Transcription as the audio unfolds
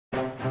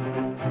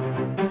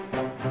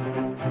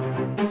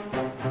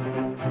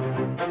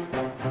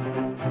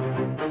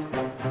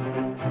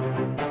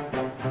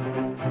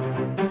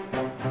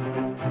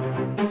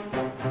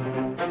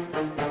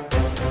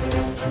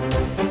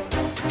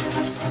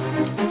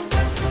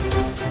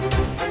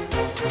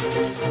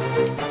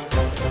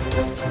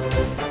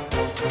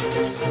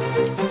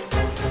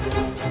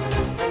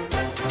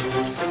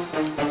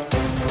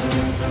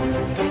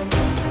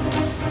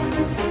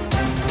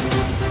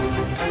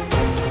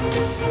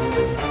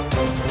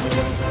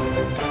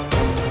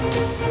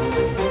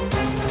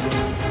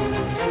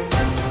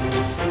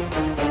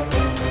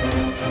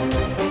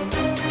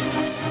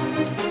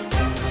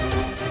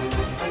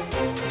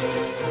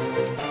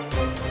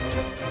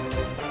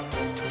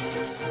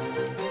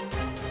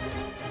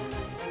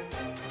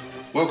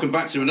Welcome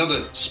back to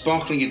another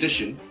sparkling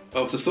edition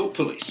of the Thought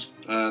Police.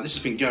 This has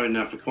been going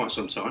now for quite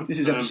some time. This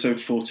is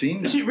episode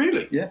 14. Is it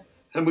really? Yeah.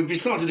 And we've been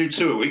starting to do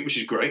 2 a week, which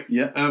is great.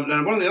 Yeah. And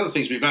one of the other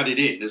things we've added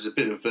in, there's a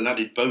bit of an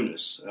added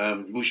bonus,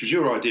 which was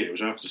your idea,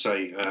 which I have to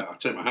say, I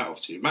take my hat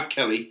off to you. Matt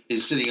Kelly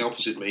is sitting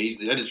opposite me. He's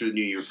the editor of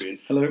the New European.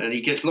 Hello. And he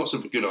gets lots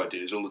of good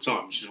ideas all the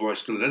time, which is why he's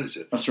still an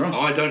editor. That's right.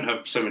 I don't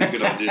have so many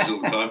good ideas all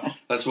the time.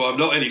 That's why I'm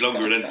not any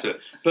longer an editor.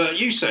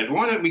 But you said,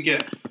 why don't we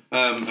get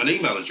an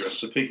email address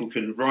so people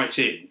can write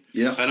in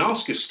and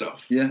ask us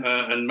stuff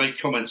and make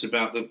comments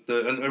about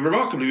and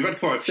remarkably, we've had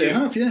quite a few. They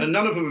have, yeah. And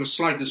none of them have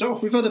slagged us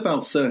off. We've had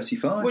about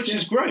 35. Which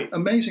is great.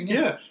 Amazing,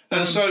 yeah.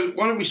 And so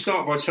why don't we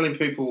start by telling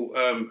people,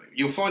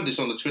 you'll find this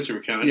on the Twitter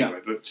account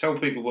anyway, but tell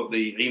people what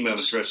the email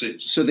address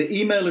is. So the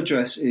email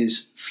address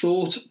is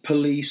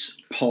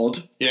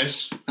thoughtpolicepod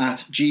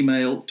at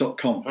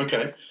gmail.com.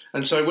 Okay.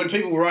 And so when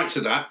people write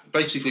to that,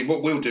 basically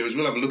what we'll do is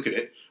we'll have a look at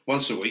it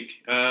once a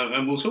week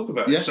and we'll talk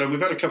about it. So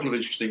we've had a couple of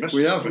interesting messages.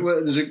 We have.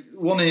 There's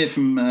one here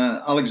from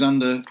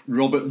Alexander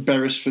Robert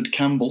Beresford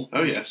Campbell.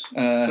 Oh, yes.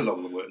 It's a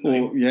long word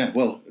name.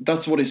 Well,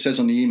 that's what it says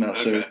on the email.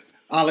 Okay. So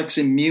Alex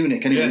in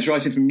Munich, and he's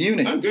writing from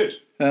Munich. Oh,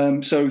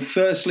 good. So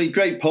firstly,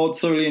 great pod,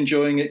 thoroughly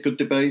enjoying it, good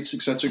debates,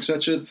 etc.,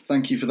 etc.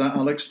 Thank you for that,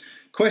 Alex.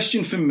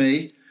 Question from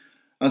me,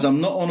 as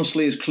I'm not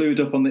honestly as clued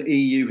up on the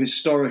EU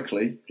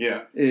historically,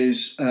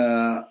 is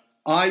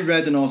I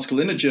read an article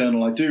in a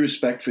journal I do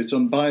respect for its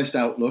unbiased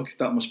outlook.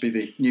 That must be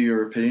the New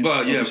European.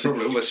 Well, yeah,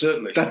 probably, almost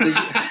certainly.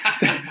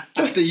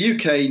 That the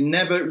UK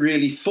never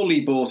really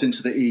fully bought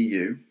into the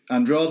EU,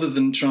 and rather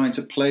than trying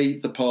to play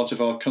the part of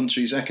our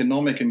country's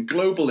economic and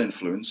global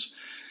influence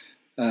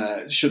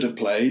should have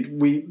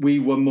played, we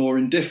were more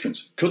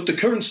indifferent. Could the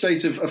current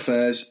state of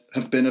affairs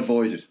have been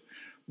avoided?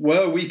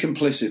 Were we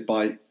complicit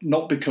by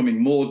not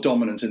becoming more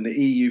dominant in the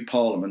EU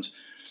Parliament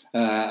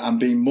and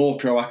being more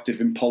proactive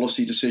in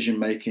policy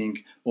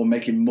decision-making or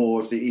making more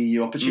of the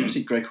EU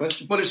opportunity? Great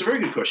question. Well, it's a very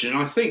good question. And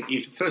I think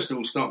you first of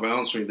all start by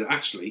answering that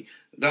actually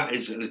that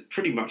is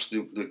pretty much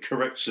the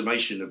correct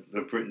summation of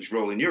Britain's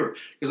role in Europe.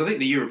 Because I think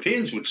the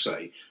Europeans would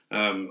say,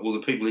 or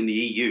the people in the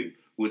EU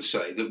would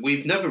say, that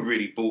we've never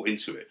really bought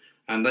into it.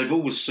 And they've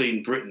always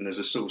seen Britain as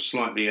a sort of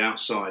slightly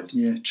outside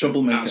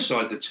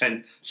the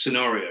tent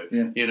scenario,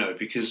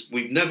 because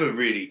we've never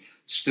really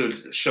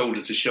stood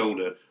shoulder to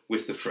shoulder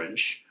with the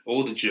French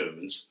or the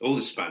Germans or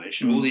the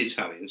Spanish or the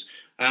Italians.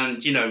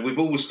 And, we've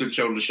always stood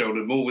shoulder to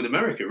shoulder more with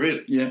America,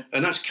 really. Yeah.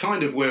 And that's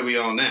kind of where we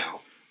are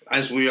now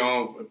as we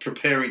are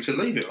preparing to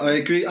leave it. I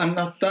agree. And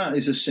that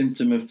is a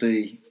symptom of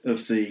the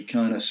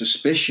kind of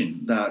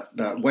suspicion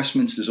that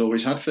Westminster's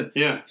always had for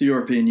the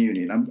European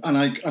Union. And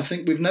I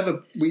think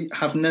we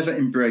have never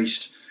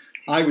embraced,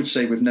 I would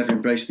say we've never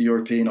embraced the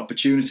European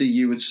opportunity.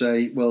 You would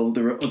say, well,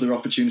 there are other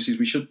opportunities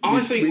we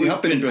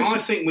have been embracing. I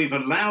think we've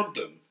allowed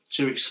them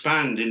to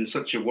expand in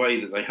such a way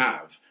that they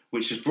have,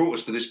 which has brought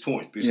us to this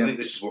point, because I think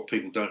this is what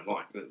people don't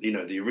like. That,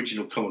 the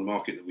original common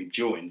market that we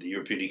joined, the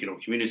European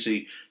Economic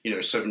Community,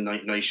 7,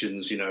 8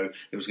 nations, it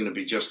was going to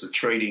be just a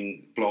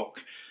trading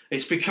bloc.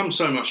 It's become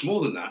so much more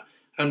than that.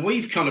 And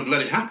we've kind of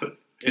let it happen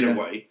in a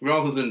way,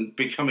 rather than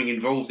becoming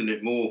involved in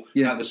it more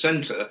at the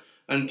centre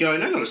and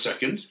going, hang on a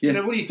second,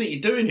 what do you think you're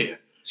doing here?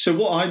 So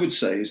what I would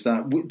say is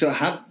that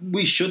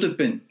we should have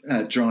been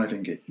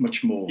driving it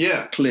much more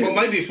clearly.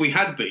 Well, maybe if we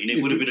had been,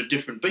 it would have been a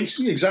different beast.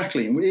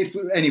 Exactly.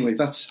 Anyway,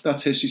 that's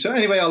history. So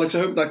anyway, Alex, I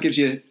hope that gives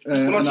you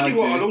well, I'll tell you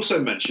what I'll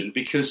also mention,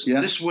 because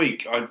this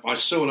week I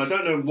saw, and I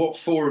don't know what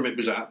forum it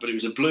was at, but it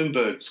was a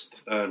Bloomberg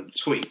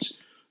tweet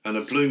and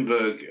a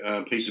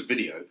Bloomberg piece of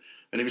video,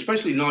 and it was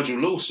basically Nigel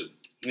Lawson,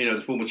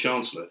 the former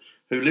Chancellor,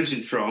 who lives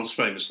in France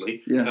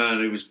famously, and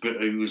who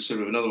was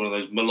sort of another one of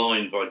those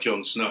maligned by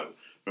Jon Snow.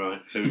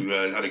 Right, who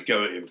had a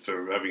go at him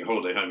for having a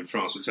holiday home in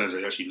France, but it turns out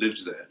he actually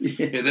lives there.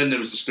 And then there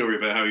was the story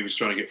about how he was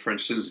trying to get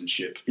French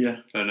citizenship,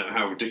 and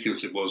how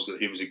ridiculous it was that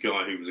he was a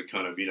guy who was a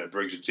kind of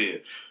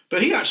Brexiteer.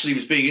 But he actually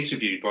was being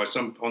interviewed by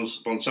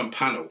on some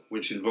panel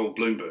which involved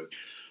Bloomberg,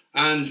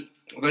 and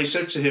they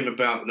said to him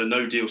about the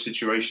no-deal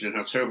situation and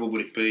how terrible would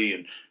it be,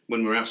 and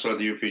when we're outside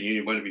the European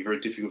Union, won't it be very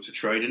difficult to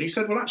trade? And he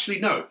said, well, actually,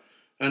 no.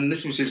 And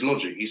this was his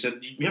logic. He said,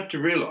 you have to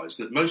realise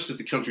that most of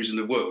the countries in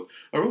the world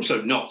are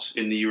also not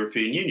in the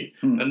European Union.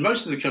 And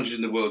most of the countries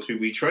in the world who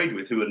we trade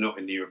with who are not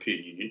in the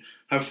European Union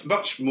have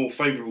much more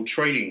favourable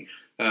trading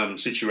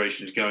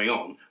situations going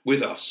on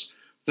with us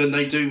than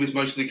they do with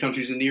most of the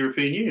countries in the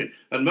European Union.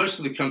 And most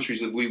of the countries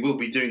that we will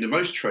be doing the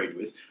most trade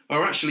with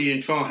are actually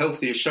in far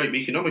healthier shape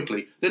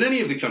economically than any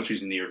of the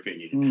countries in the European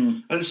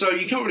Union. And so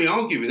you can't really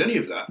argue with any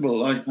of that.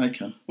 Well, I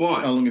can.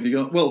 Why? How long have you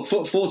got? Well,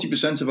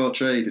 40% of our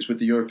trade is with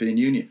the European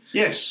Union.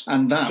 Yes.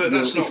 But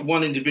that's not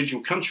one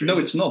individual country. No,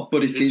 it's not.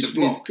 But it's a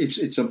block.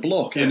 It's a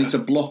block, and it's a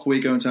block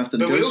we're going to have to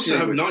negotiate with.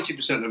 But we also have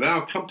 90% of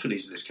our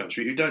companies in this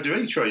country who don't do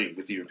any trading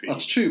with the European Union.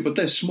 That's true, but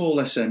there's small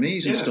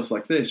SMEs and stuff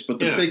like this. But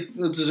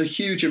there's a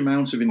huge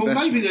amount of investment.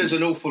 Well, maybe there's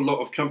an awful lot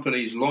of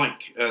companies like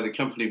the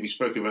company we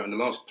spoke about in the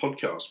last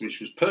podcast, which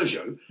was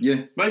Peugeot.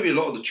 Yeah. Maybe a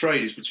lot of the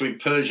trade is between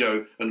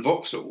Peugeot and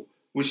Vauxhall,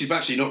 which is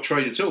actually not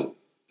trade at all.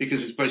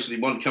 because it's basically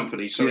one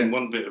company selling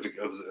one bit of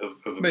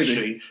a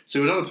machine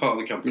to another part of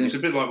the company. It's a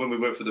bit like when we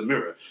worked for the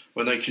Mirror,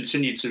 when they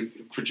continue to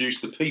produce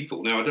the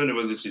people. Now, I don't know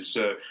whether this is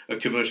a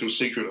commercial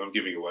secret I'm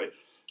giving away,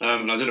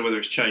 and I don't know whether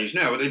it's changed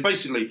now, but they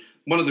basically,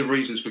 one of the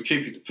reasons for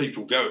keeping the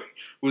people going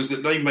was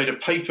that they made a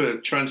paper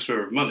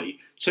transfer of money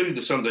to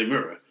the Sunday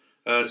Mirror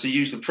to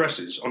use the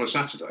presses on a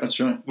Saturday. That's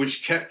right.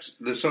 Which kept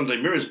the Sunday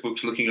Mirror's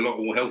books looking a lot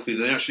more healthy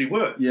than they actually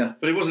were. Yeah.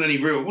 But it wasn't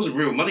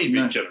real money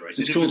being generated.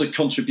 It's called a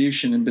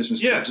contribution in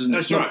business terms, isn't it?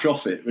 It's not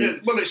profit. Yeah,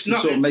 well, it's not.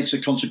 It sort of makes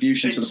a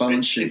contribution to the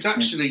balance sheet. It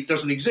actually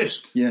doesn't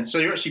exist. Yeah. So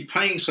you're actually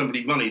paying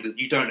somebody money that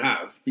you don't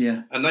have.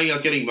 Yeah. And they are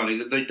getting money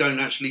that they don't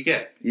actually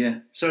get. Yeah.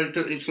 So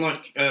it's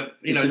like,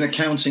 it's an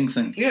accounting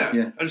thing.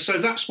 Yeah. And so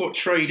that's what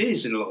trade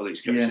is in a lot of these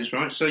cases,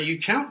 right? So you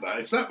count that.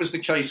 If that was the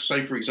case,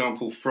 say, for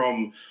example,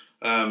 from,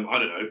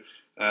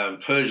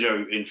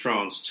 Peugeot in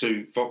France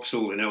to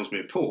Vauxhall in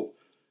Ellesmere Port,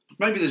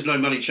 maybe there's no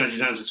money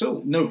changing hands at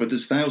all. No, but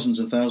there's thousands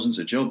and thousands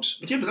of jobs.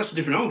 Yeah, but that's a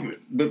different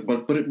argument. But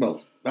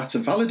that's a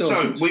valid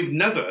argument. So we've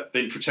never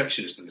been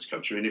protectionist in this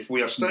country, and if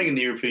we are staying in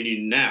the European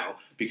Union now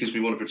because we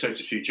want to protect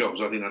a few jobs,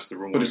 I think that's the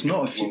wrong way. But it's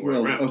not a few.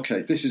 Well,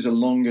 okay, this is a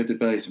longer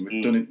debate, and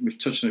we've done it. We've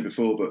touched on it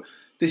before, but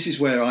this is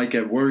where I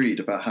get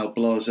worried about how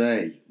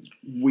blasé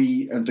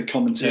we and the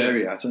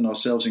commentariat and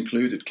ourselves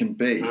included can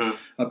be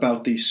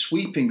about these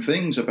sweeping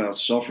things about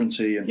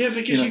sovereignty and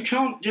because you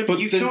can't. Yeah,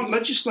 but you can't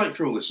legislate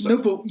for all this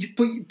stuff. No,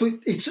 but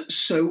it's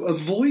so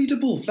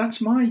avoidable.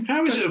 That's my.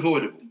 How is it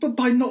avoidable? But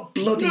by not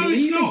bloody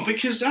leaving. No, it's not,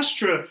 because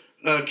Astra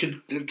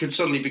could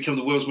suddenly become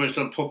the world's most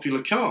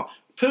unpopular car.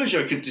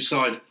 Peugeot could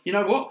decide, you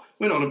know what,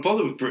 we're not going to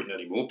bother with Britain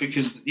anymore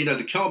because,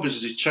 the car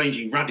business is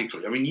changing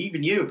radically. I mean,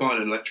 even you are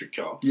buying an electric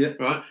car,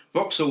 right?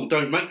 Vauxhall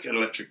don't make an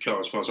electric car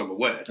as far as I'm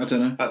aware. I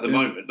don't know. At the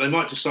moment. They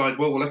might decide,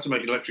 well, we'll have to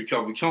make an electric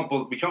car. We can't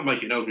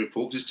make it in Ellesmere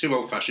Port because it's too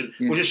old-fashioned.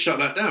 We'll just shut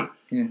that down.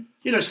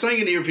 Yeah. Staying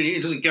in the European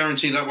Union doesn't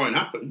guarantee that won't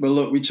happen. Well,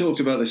 look, we talked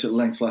about this at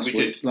length last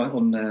week,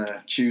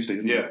 on Tuesday,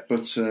 didn't we?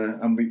 But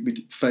and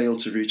we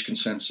failed to reach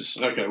consensus.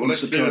 Okay, well,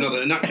 let's do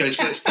another. In that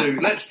case, let's do.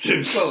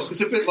 Well,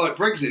 it's a bit like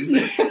Brexit, isn't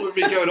it? We've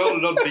been going on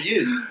and on for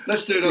years.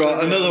 Let's do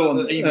another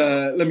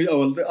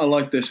one. I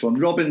like this one.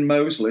 Robin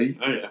Mosley.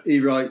 Oh, yeah. He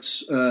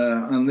writes,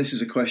 and this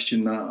is a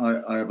question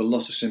that I have a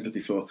lot of sympathy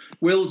for.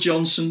 Will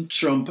Johnson,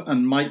 Trump,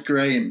 and Mike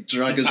Graham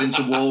drag us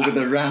into war with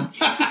Iran?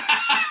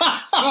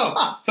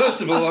 Well,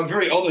 first of all, I'm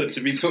very honoured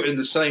to be put in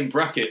the same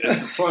bracket as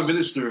the Prime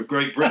Minister of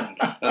Great Britain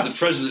and the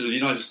President of the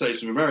United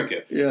States of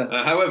America.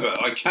 Yeah. However,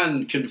 I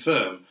can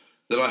confirm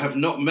that I have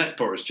not met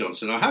Boris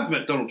Johnson. I have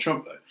met Donald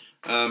Trump, though.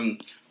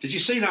 Did you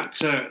see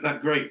that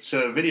great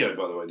video,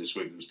 by the way, this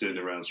week that was doing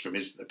the rounds from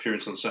his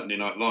appearance on Saturday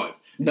Night Live?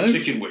 No.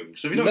 Chicken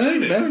wings. Have you not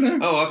seen it? No.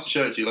 Oh, I'll have to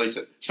show it to you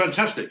later. It's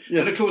fantastic.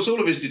 Yeah. And, of course,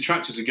 all of his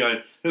detractors are going,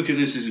 look at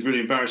this is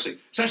really embarrassing.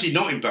 It's actually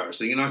not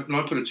embarrassing. And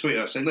I put a tweet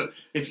out saying, look,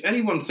 if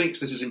anyone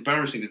thinks this is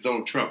embarrassing to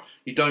Donald Trump,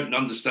 you don't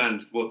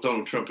understand what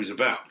Donald Trump is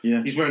about.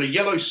 Yeah. He's wearing a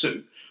yellow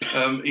suit.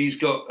 He's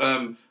got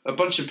a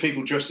bunch of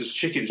people dressed as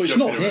chickens. But it's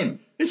not him.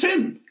 It's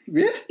him.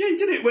 Yeah? Yeah, he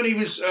did it when he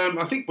was,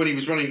 I think when he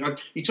was running,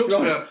 he talks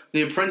about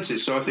The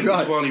Apprentice, so I think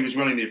it's while he was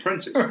running The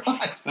Apprentice.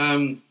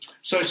 Right.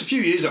 So it's a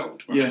few years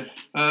old. Right?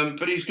 Yeah.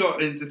 But he's got,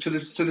 to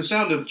the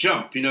sound of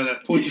Jump,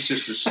 that Pointer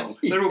Sisters song,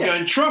 they're all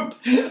going, Trump!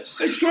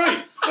 It's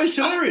great! It's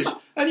hilarious!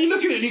 And you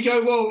look at it and you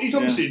go, well, he's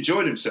obviously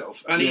enjoyed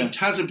himself, and he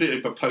has a bit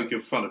of a poke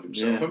of fun of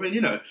himself. Yeah. I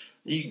mean,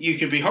 you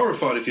can be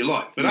horrified if you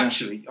like, but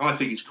actually, I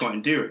think it's quite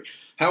endearing.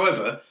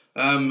 However,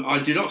 I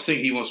do not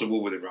think he wants a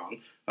war with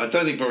Iran. I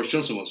don't think Boris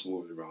Johnson wants a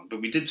war with Iran, but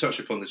we did touch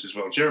upon this as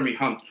well. Jeremy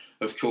Hunt,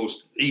 of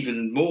course,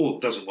 even more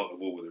doesn't want a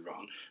war with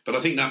Iran, but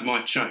I think that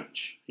might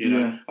change.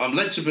 I'm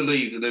led to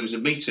believe that there was a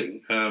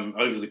meeting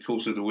over the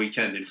course of the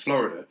weekend in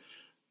Florida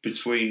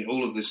between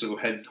all of the sort of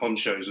head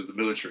honchos of the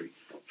military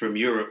from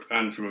Europe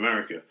and from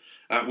America,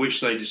 at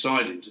which they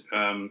decided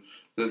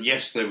that,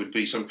 yes, there would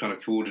be some kind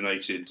of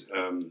coordinated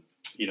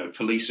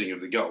policing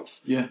of the Gulf.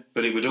 Yeah.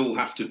 But it would all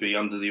have to be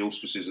under the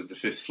auspices of the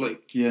Fifth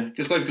Fleet. Yeah.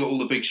 Because they've got all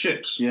the big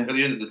ships. Yeah. At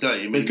the end of the day.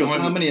 I mean, they've got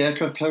how many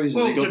aircraft carriers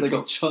have they got? They've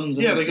got tons.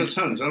 Yeah, they've got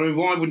tons. I mean,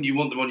 why wouldn't you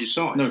want them on your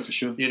side? No, for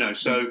sure.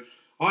 So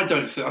I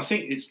don't. I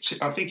think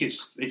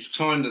it's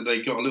time that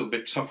they got a little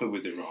bit tougher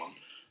with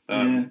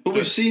Iran. But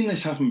we've seen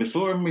this happen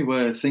before, haven't we?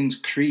 Where things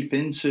creep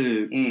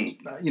into, it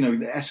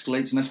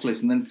escalates,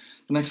 and then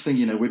the next thing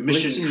we're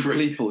blitzing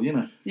people.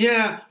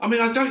 Yeah, I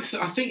mean, I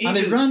think. And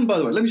Iran, by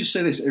the way, let me just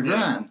say this: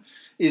 Iran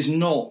is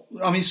not.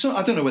 I mean,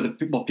 I don't know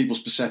what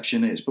people's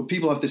perception is, but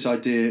people have this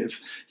idea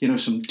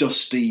of some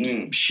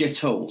dusty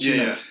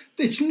shitholes.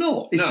 It's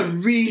not. It's a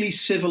really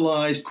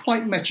civilised,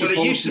 quite metropolitan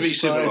Well, it used to be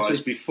society.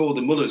 civilised before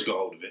the mullahs got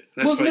hold of it.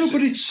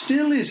 But it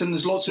still is, and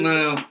there's lots of.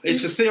 No,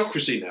 it's a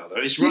theocracy now,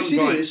 though. It's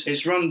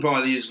run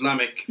by the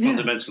Islamic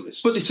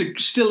fundamentalists. But it's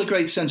still a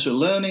great centre of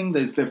learning.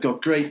 They've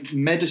got great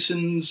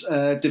medicines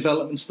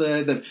developments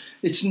there.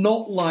 It's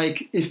not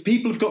like if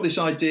people have got this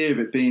idea of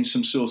it being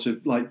some sort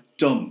of like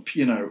dump,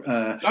 oh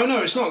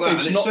no, it's not that.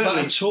 It's not that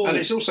at all. And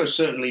it's also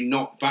certainly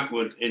not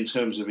backward in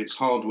terms of its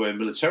hardware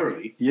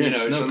militarily. Yes,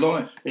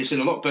 it's in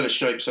a lot better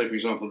shape, say, for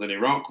example, than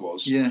Iraq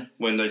was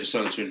when they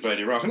decided to invade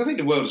Iraq. And I think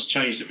the world has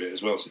changed a bit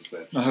as well since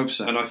then. I hope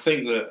so. And I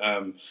think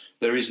that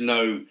there's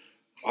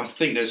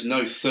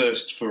no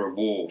thirst for a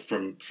war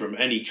from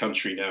any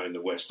country now in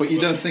the West. But you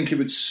don't think it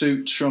would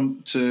suit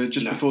Trump to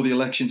before the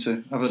election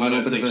to have a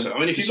little bit of a... so. I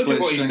mean, if you look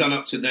at what he's done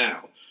up to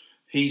now,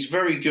 he's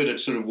very good at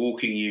sort of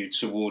walking you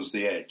towards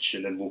the edge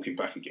and then walking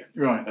back again.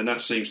 Right. And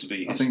that seems to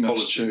be his I think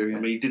policy. That's true, yeah. I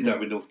mean, he did that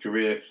with North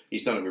Korea.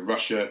 He's done it with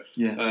Russia.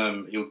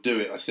 Yeah. He'll do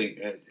it, I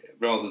think,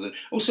 rather than...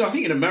 Also, I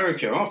think in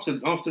America, after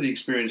the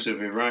experience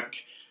of Iraq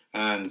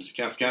and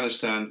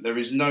Afghanistan, there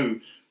is no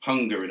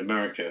hunger in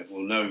America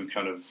or no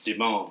kind of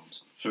demand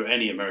for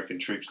any American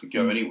troops to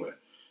go anywhere.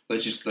 They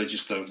just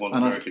don't want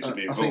America to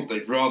be involved.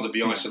 They'd rather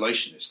be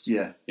isolationist.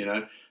 Yeah. You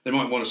know, they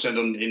might want to send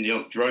in the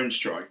odd drone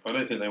strike, but I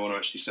don't think they want to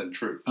actually send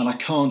troops. And I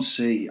can't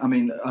see. I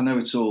mean, I know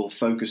it's all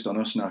focused on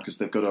us now because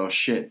they've got our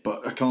shit,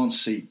 but I can't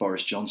see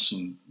Boris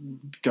Johnson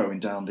going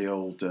down the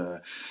old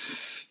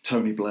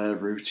Tony Blair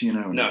route, you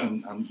know,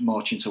 and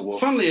marching to war.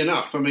 Funnily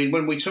enough, I mean,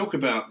 when we talk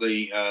about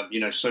the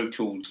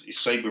so-called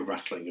saber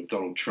rattling of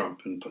Donald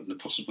Trump and the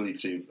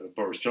possibility of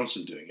Boris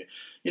Johnson doing it,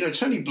 you know,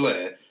 Tony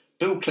Blair,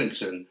 Bill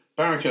Clinton,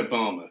 Barack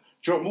Obama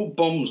dropped more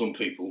bombs on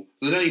people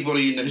than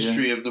anybody in the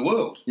history of the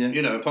world. Yeah.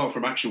 You know, apart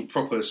from actual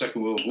proper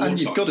Second World War. And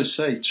you've got to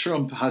say,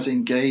 Trump has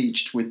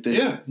engaged with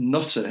this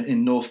nutter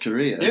in North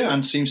Korea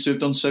and seems to have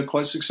done so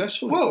quite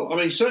successfully. Well, I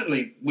mean,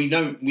 certainly we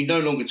no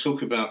longer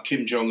talk about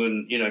Kim Jong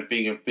Un, you know,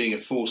 being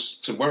a force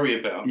to worry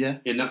about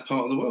in that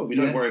part of the world. We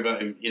don't worry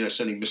about him, you know,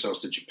 sending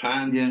missiles to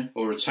Japan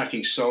or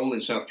attacking Seoul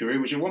in South Korea,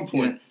 which at one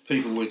point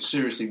people were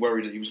seriously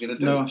worried that he was going to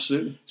do. No,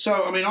 absolutely.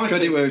 So, I mean,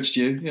 credit where it's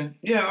due.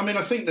 Yeah, I mean,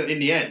 I think that in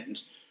the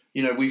end,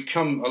 you know, we've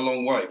come a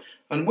long way.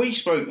 And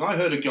I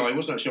heard a guy, he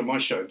wasn't actually on my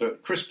show,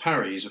 but Chris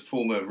Parry is a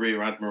former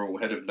Rear Admiral,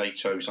 head of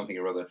NATO, something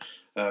or other.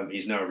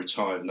 He's now a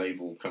retired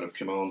naval kind of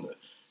commander.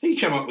 He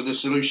came up with a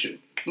solution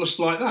just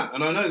like that.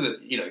 And I know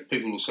that, you know,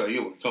 people will say,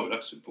 it can't be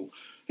that simple.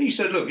 He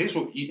said, look,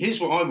 here's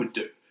what I would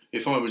do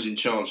if I was in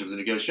charge of the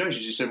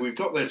negotiations. He said, we've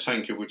got their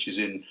tanker, which is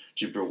in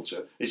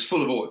Gibraltar. It's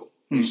full of oil.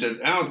 He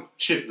said, our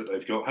ship that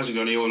they've got hasn't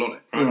got any oil on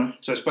it, right?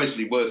 So it's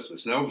basically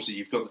worthless. Now, obviously,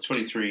 you've got the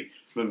 23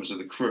 members of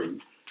the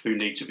crew who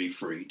need to be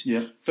freed.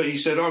 Yeah. But he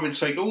said, I would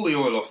take all the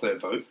oil off their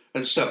boat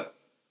and sell it.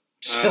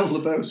 Sell the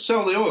boat?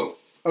 Sell the oil.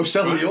 Oh,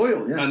 sell the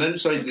oil, yeah. And then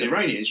say to the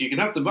Iranians, you can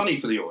have the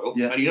money for the oil and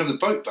you can have the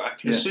boat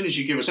back as soon as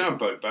you give us our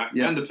boat back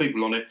and the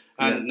people on it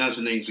and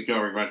Nazanin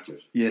Zaghari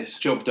Ratcliffe. Yes.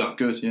 Job done.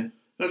 Good, yeah.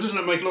 Now, doesn't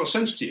that make a lot of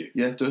sense to you?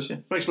 Yeah, it does, yeah.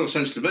 It makes a lot of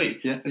sense to me.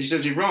 Yeah. And he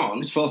says Iran...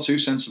 It's far too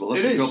sensible.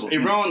 That's the problem.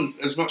 Iran,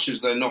 as much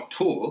as they're not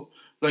poor...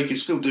 They could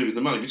still do with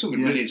the money. We're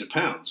talking millions of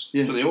pounds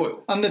for the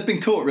oil. And they've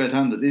been caught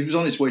red-handed. It was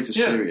on its way to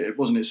Syria,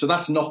 wasn't it? So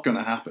that's not going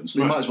to happen. So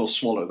they might as well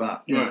swallow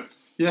that. Yeah. Right.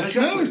 Yeah,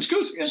 exactly. No, it's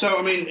good. Yeah. So,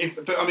 I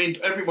mean,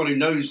 everyone who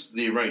knows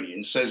the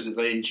Iranians says that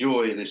they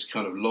enjoy this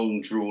kind of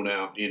long,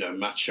 drawn-out, you know,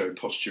 macho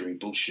posturing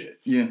bullshit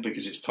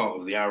because it's part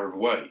of the Arab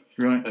way.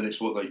 Right. And it's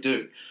what they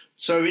do.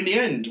 So in the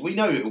end, we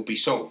know it will be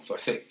solved, I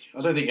think.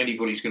 I don't think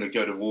anybody's going to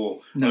go to war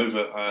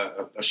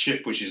over a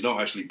ship which is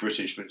not actually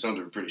British, but it's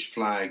under a British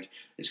flag.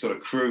 It's got a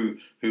crew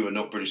who are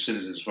not British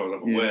citizens, as far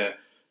as I'm aware.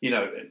 You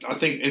know, I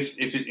think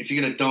if you're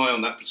going to die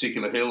on that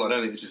particular hill, I don't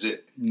think this is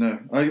it. No,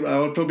 I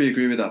would probably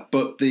agree with that.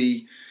 But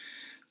the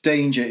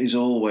danger is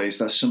always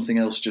that something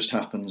else just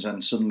happens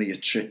and suddenly you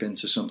trip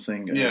into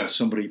something and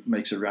somebody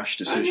makes a rash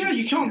decision. And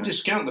you can't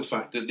discount the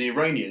fact that the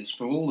Iranians,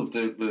 for all of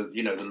the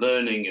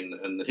learning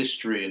and the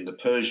history and the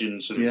Persian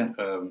sort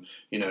of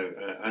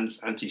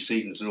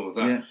antecedents and all of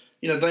that,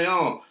 they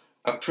are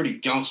a pretty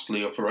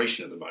ghastly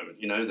operation at the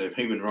moment. You know, their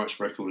human rights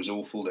record is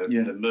awful.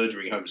 They're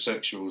murdering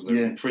homosexuals.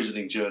 They're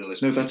imprisoning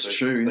journalists. No, that's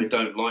true. They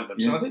don't like them.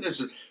 So I think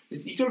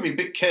you've got to be a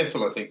bit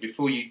careful, I think,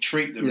 before you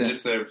treat them as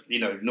if they're,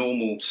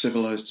 normal,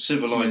 civilized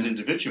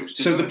individuals.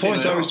 So the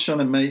point I was trying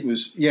to make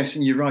was, yes,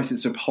 and you're right,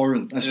 it's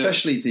abhorrent,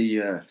 especially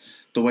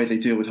the way they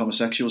deal with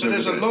homosexuals. But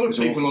there's a lot of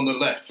people on the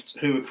left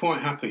who are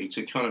quite happy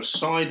to kind of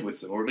side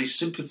with them, or at least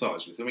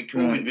sympathise with them. I mean,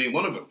 Corbyn being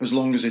one of them. As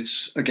long as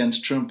it's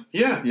against Trump.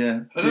 Yeah.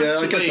 Yeah.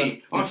 And to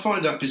me, I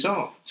find that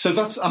bizarre. So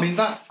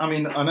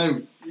I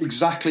know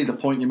exactly the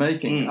point you're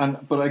making,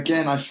 but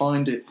again, I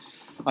find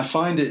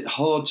it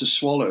hard to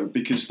swallow,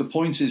 because the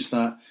point is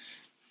that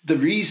the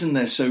reason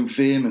they're so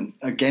vehement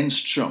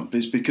against Trump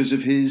is because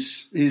of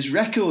his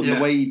record and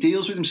the way he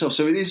deals with himself.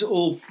 So it is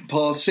all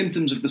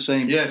symptoms of the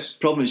same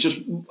problem. It's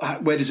just,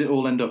 where does it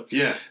all end up?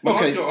 Yeah. Well,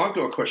 okay. I've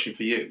got a question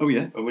for you. Oh,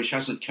 yeah? Which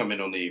hasn't come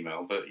in on the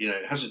email, but,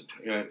 it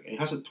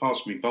hasn't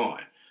passed me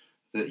by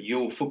that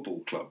your football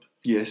club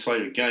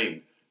played a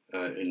game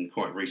in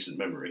quite recent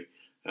memory,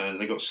 and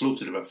they got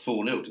slaughtered about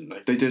 4-0, didn't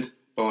they? They did.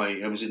 By,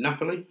 was it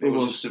Napoli? Or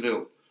was it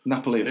Seville?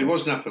 Napoli. It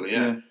was Napoli,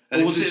 yeah.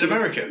 And was it in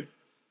America?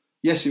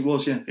 Yes, it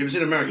was, yeah. It was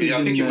in America,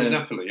 I think it was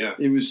Napoli, yeah.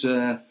 It was,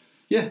 well...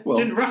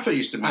 Didn't Rafa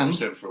used to manage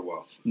them for a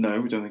while?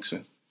 No, we don't think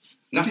so.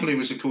 Napoli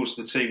was, of course,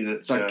 the team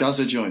that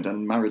Gaza joined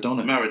and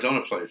Maradona.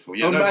 Maradona played for.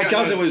 Yeah,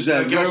 Gaza was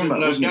Roma,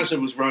 wasn't Gaza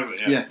was Roma,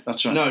 yeah. Yeah,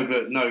 that's right.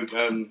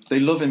 No,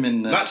 they love him in...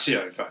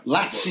 Lazio, in fact.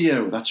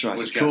 Lazio, that's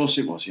right. Of course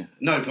it was, yeah.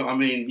 No, but I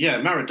mean,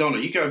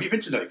 Maradona. Have you been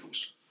to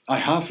Naples? I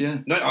have, yeah.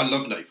 No, I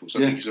love Naples. I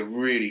think it's a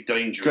really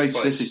dangerous great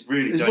place. city.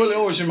 Really dangerous. Well, it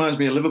always reminds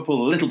me of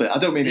Liverpool a little bit. I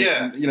don't mean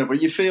it,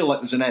 but you feel like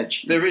there's an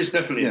edge. There is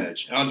definitely an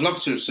edge. I'd love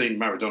to have seen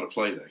Maradona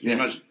play there. Can you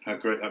imagine how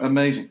great that would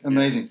be?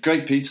 Amazing.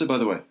 Great pizza, by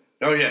the way.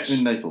 Oh, yes.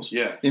 In Naples.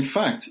 Yeah. In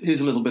fact,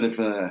 here's a little bit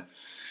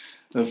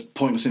of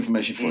pointless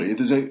information for you.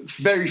 There's a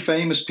very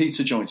famous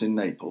pizza joint in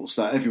Naples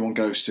that everyone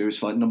goes to.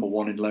 It's like number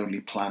one in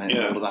Lonely Planet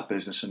and all of that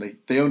business. And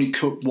they only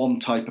cook one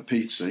type of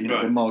pizza,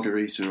 the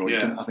margarita, or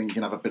I think you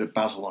can have a bit of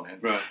basil on it.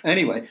 Right.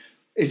 Anyway,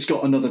 it's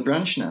got another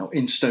branch now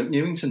in Stoke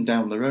Newington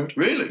down the road.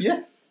 Really?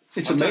 Yeah.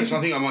 It's amazing.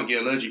 I think I might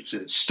get allergic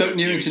to Stoke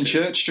Newington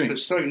Church Street. But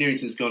Stoke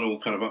Newington's gone all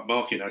kind of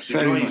upmarket now. So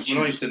when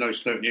I used to know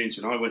Stoke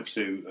Newington, I went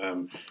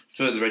to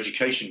Further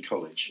Education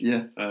College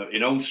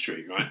in Old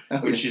Street,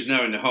 right, which is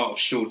now in the heart of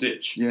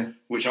Shoreditch,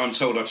 which I'm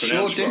told I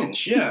pronounced wrong.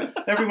 Yeah,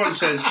 everyone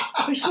says,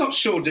 it's not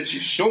Shoreditch,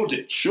 it's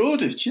Shoreditch.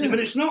 Shoreditch, yeah. But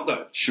it's not,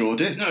 though.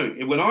 Shoreditch? No,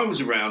 when I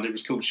was around, it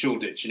was called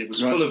Shoreditch, and it was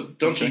full of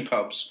dodgy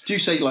pubs. Do you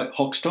say, like,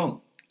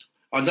 Hoxton?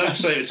 I don't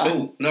say it at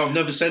all. No, I've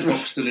never said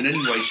Hoxton in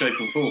any way, shape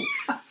or form.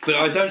 But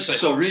I don't say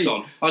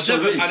Hoxton.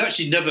 I'd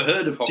actually never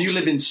heard of Hoxton. Do you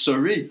live in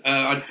Surrey?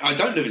 I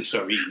don't live in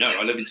Surrey, no.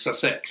 I live in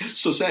Sussex.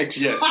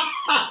 Sussex? Yes.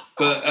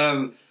 But,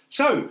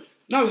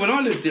 when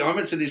I lived there, I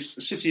went to this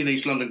city in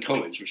East London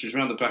college, which was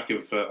around the back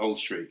of Old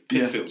Street,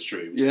 Pitfield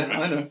Street. Yeah, right?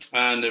 I know.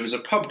 And there was a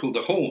pub called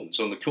the Horns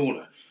on the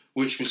corner,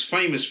 which was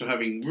famous for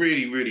having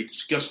really, really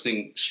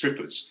disgusting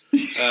strippers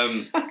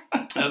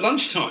at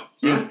lunchtime.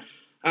 Yeah. Right?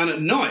 And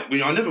at night,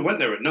 I never went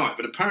there at night,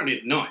 but apparently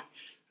at night,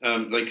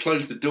 they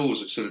closed the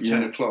doors at sort of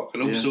 10 o'clock,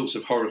 and all sorts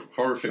of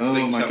horrific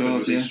things happened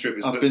with these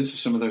strippers. I've been to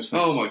some of those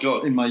things. Oh, my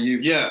God. In my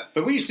youth. Yeah,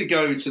 but we used to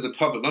go to the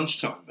pub at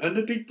lunchtime, and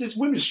there'd be this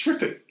women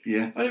stripping.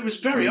 Yeah. And it was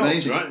very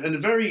odd, right?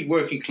 And very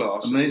working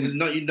class. Amazing.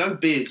 There's no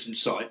beards in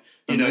sight.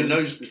 No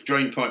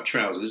drain pipe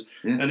trousers.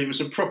 Yeah. And it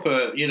was a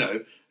proper,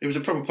 it was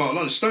a proper part of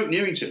London. Stoke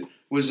Newington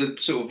was a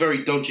sort of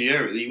very dodgy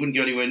area that you wouldn't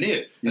go anywhere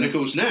near. Yeah. And of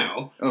course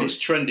now, it's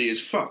trendy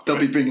as fuck. They'll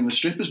be bringing the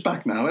strippers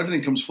back now.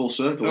 Everything comes full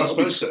circle. I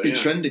suppose so, be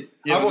trendy.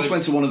 Yeah, I once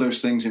went to one of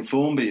those things in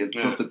Formby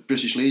above the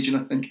British Legion,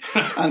 I think.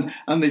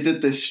 and they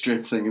did this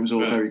strip thing. It was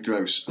all very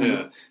gross. And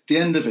at the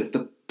end of it,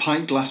 the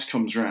pint glass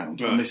comes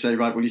round and they say,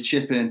 right, will you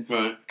chip in?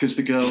 Because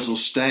the girls will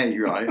stay,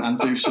 right, and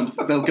do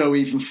something. They'll go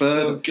even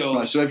further.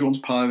 Right, so everyone's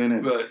piling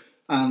in. Right.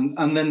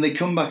 And then they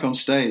come back on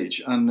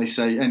stage and they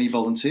say, any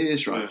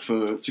volunteers, right,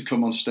 to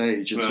come on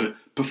stage and to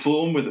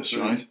perform with us,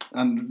 right?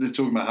 And they're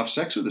talking about have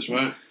sex with us,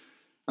 right?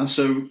 And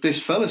so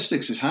this fella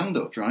sticks his hand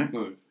up, right?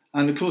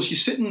 And of course you're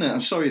sitting there,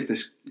 I'm sorry if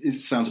this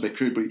sounds a bit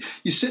crude, but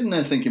you're sitting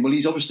there thinking, well,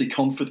 he's obviously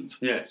confident.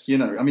 Yes.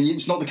 I mean,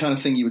 it's not the kind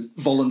of thing you would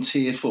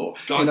volunteer for.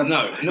 No,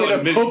 not in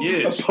a million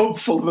years. A pub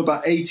full of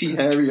about 80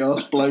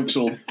 hairy-ass blokes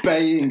all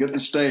baying at the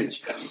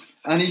stage.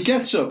 And he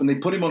gets up and they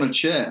put him on a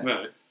chair.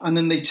 Right. And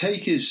then they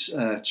take his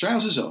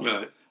trousers off.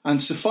 Right. And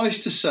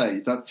suffice to say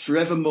that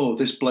forevermore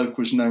this bloke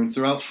was known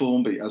throughout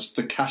Formby as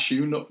the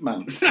Cashew Nut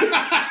Man.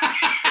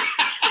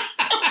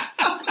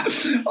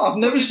 I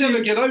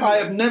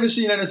have never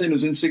seen anything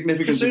as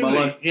insignificant in my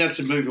life. He had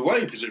to move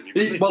away,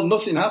 presumably. Well,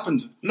 nothing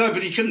happened. No,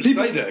 but he couldn't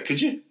stay there,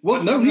 could you?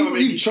 Well, no,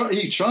 he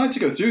tried to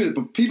go through it,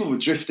 but people were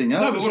drifting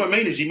out. No, but what I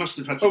mean is he must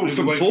have had to move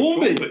away from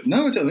Formby.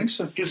 No, I don't think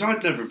so. Because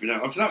I'd never been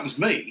out. If that was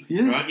me,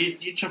 right,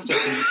 you'd have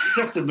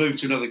to move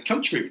to another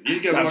country.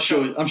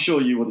 I'm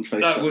sure you wouldn't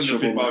face that. That wouldn't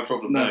have been my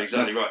problem. No,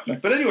 exactly right. No.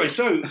 But anyway,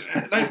 so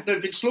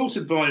they've been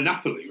slaughtered by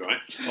Napoli, right,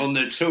 on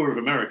their tour of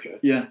America.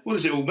 Yeah. What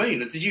does it all mean?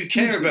 Did you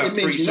care about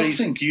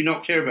pre-season? Do you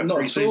not care about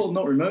pre-season? Not at all,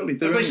 not remotely.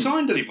 Have they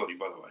signed anybody,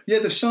 by the way? Yeah,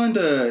 they've signed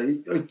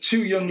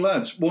two young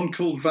lads. One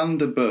called Van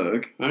der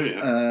Berg,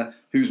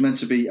 who's meant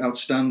to be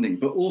outstanding.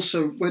 But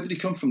also, where did he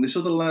come from? This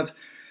other lad,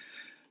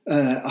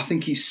 I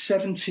think he's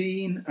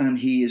 17 and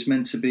he is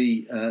meant to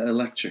be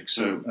electric.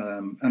 So,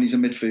 and he's a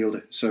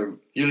midfielder. So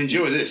you'll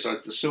enjoy this. I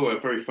saw a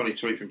very funny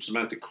tweet from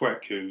Samantha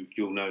Queck, who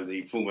you'll know,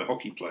 the former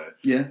hockey player,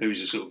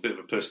 who's a sort of bit of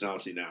a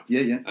personality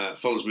now.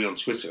 Follows me on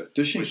Twitter,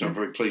 Does she? Which I'm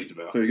very pleased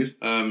about. Very good.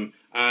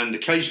 And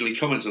occasionally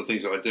comments on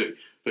things that I do.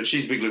 But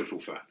she's a big Liverpool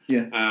fan.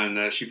 Yeah.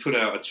 And she put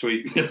out a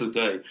tweet the other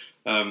day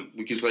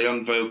because they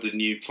unveiled the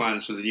new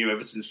plans for the new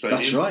Everton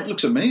Stadium. That's right. It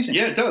looks amazing.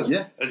 Yeah, it does.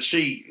 Yeah. And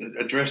she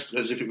addressed,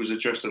 as if it was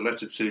addressed, a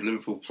letter to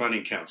Liverpool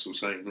Planning Council,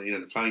 saying,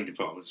 the planning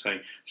department,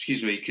 saying,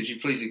 excuse me, could you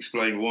please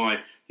explain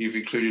why you've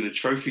included a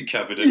trophy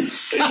cabinet in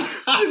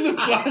the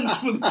plans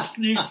for this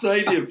new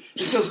stadium?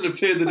 It doesn't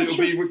appear that it'll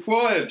be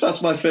required.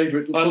 That's my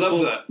favourite. I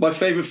love that. My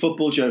favourite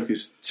football joke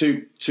is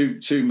two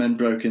men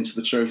broke into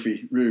the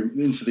trophy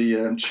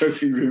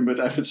room at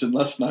Everton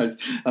last night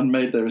and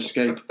made their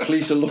escape.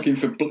 Police are looking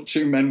for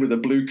two men with a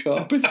blue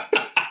carpet.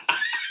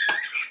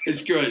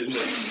 It's great, isn't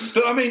it?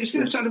 But I mean, it's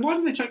going to take. Why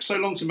do they take so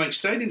long to make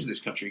stadiums in this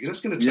country? Because that's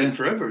going to take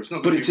forever. It's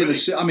not. But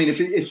it's in. I mean,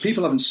 if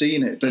people haven't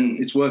seen it, then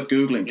it's worth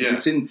googling.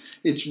 Because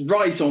it's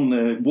right on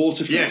the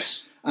waterfront.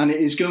 Yes. And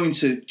it is going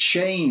to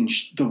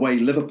change the way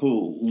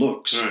Liverpool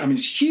looks. Right. I mean,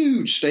 it's a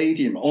huge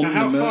stadium. So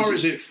how far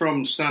is it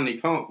from Stanley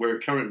Park, where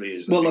it currently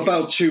is? Well,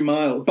 about 2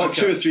 miles, about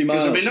 2 or 3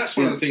 miles. I mean, that's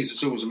one of the things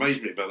that's always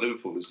amazed me about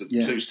Liverpool is that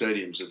the two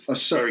stadiums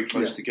are very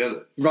close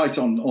together, right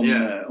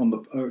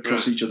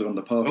across each other on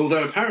the park.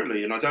 Although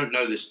apparently, and I don't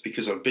know this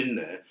because I've been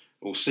there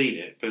or seen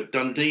it, but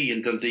Dundee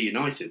and Dundee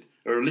United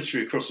are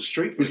literally across the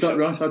street from Is that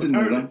right? I didn't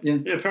know that.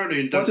 Yeah,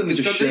 apparently in Why don't they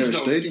just share a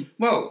stadium?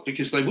 Well,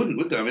 because they wouldn't,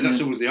 would they? I mean,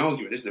 that's always the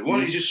argument, isn't it? Why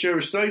don't you just share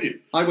a stadium?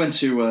 I went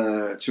to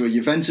a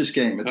Juventus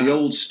game at the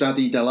old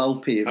Stadi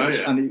dell'Alpi,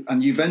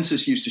 and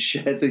Juventus used to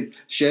share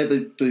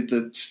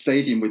the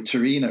stadium with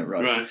Torino,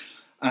 right?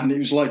 And it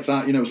was like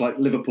that, it was like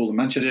Liverpool and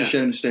Manchester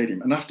sharing a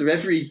stadium. And after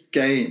every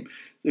game,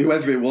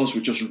 whoever it was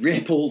would just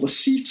rip all the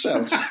seats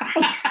out,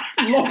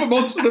 lob them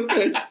onto the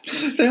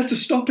pitch. They had to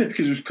stop it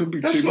because it could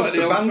be too much.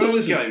 The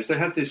vandalism games. They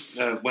had this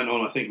went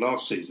on, I think,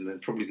 last season and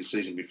probably the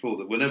season before.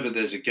 That whenever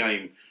there's a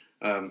game,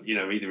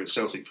 either at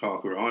Celtic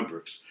Park or at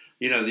Ibrox,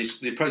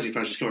 the opposing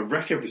fans just come and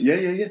wreck everything.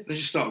 Yeah. They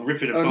just start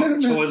ripping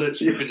apart the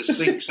toilets, ripping the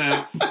sinks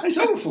out. It's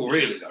awful,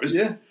 really, though, isn't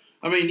it?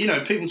 I mean,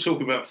 people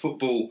talk about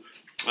football.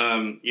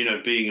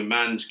 Being a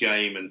man's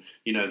game, and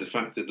the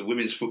fact that the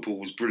women's football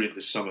was brilliant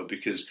this summer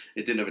because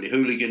it didn't have any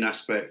hooligan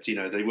aspect.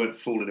 They weren't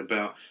falling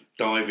about,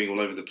 diving all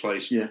over the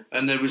place,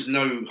 and there was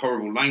no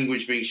horrible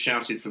language being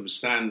shouted from the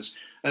stands,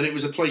 and it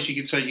was a place you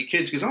could take your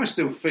kids. Because I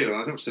still feel, and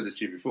I think I've said this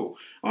to you before,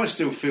 I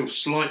still feel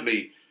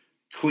slightly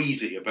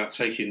queasy about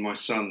taking my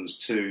sons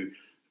to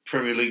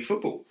Premier League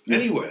football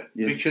anywhere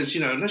because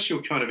unless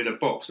you're kind of in a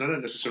box, and I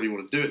don't necessarily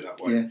want to do it that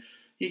way. Yeah.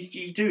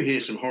 You do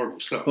hear some horrible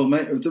stuff. Well,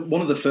 mate,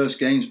 one of the first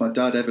games my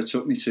dad ever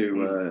took me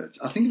to,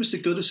 I think it was to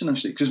Goodison,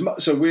 actually.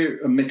 So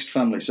we're a mixed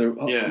family. So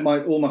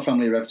all my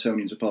family are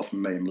Evertonians apart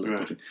from me. I'm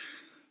Liverpool.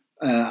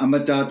 And my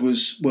dad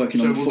was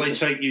working on. So will they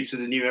take you to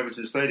the new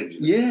Everton Stadium?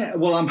 Yeah.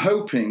 Well, I'm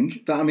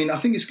hoping that. I mean, I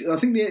think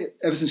the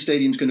Everton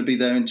Stadium's going to be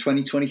there in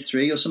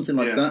 2023 or something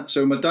like that.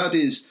 So my dad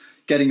is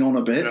getting on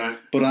a bit,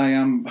 but I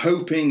am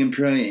hoping and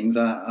praying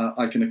that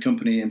I can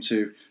accompany him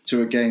to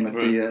a game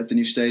at the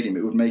new stadium.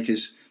 It would make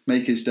his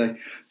day.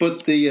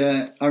 But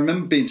I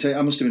remember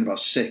I must have been about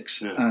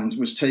 6 and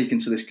was taken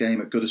to this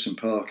game at Goodison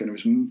Park, and it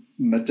was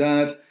my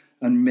dad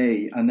and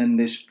me and then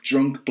this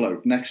drunk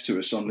bloke next to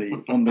us on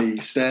the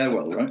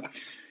stairwell, right?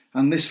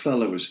 And this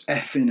fellow was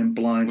effing and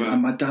blinding,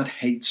 and my dad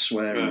hates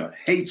swearing,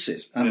 hates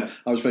it, and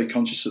I was very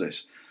conscious of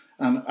this.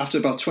 And after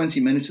about 20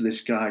 minutes of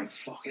this guy,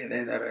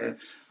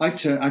 I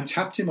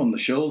tapped him on the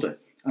shoulder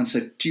and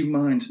said, "Do you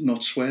mind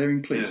not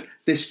swearing, please?" Yeah.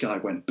 This guy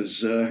went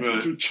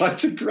berserk, tried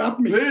to grab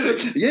me.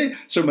 Really? Yeah.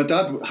 So my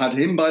dad had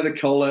him by the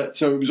collar,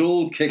 so it was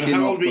all kicking.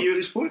 How old were you at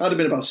this point? I'd have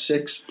been about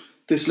 6.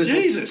 This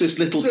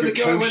little so the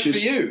guy went for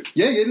you?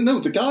 Yeah, no,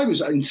 the guy was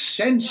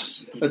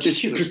incensed at this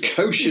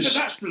precocious.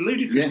 But that's the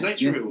ludicrous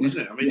nature of it all,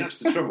 isn't it? I mean, that's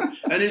the trouble.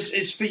 And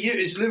is for you,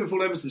 is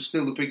Liverpool Everton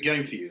still the big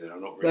game for you then, or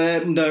not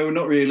really? No,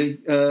 not really.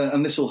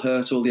 And this will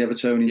hurt all the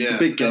Evertonians. The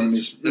big game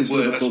is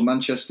Liverpool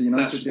Manchester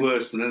United. That's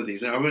worse than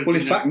anything. Well,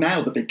 in fact,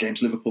 now the big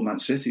game's Liverpool Man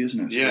City,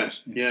 isn't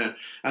it? Yeah.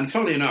 And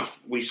funnily enough,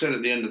 we said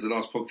at the end of the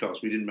last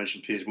podcast we didn't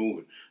mention Piers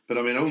Morgan, but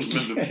I mean, I always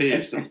remember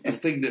Piers. The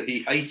thing that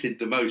he hated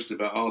the most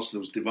about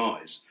Arsenal's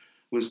demise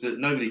was that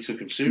nobody took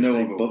him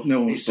seriously anymore.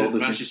 No one he said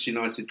bothered. Manchester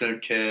United don't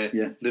care,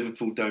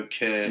 Liverpool don't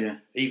care,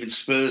 even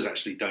Spurs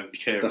actually don't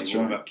care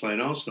anymore about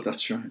playing Arsenal.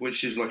 That's right.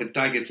 Which is like a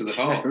dagger to the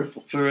heart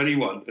for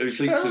anyone who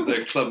thinks of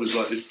their club as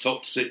like this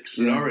top 6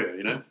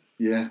 scenario,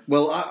 Yeah,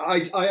 well,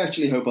 I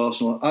actually hope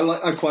Arsenal.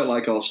 I quite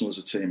like Arsenal as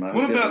a team.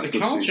 What about the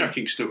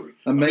carjacking story?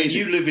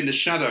 Amazing. I mean, you live in the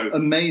shadow.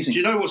 Amazing. Do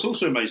you know what's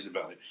also amazing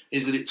about it?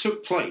 Is that it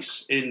took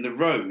place in the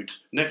road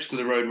next to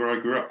the road where I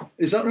grew up.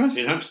 Is that right?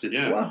 In Hampstead,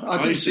 yeah. Well,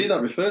 I didn't see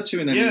that referred to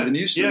in any of the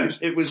news stories.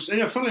 Yeah, it was,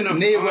 funnily enough.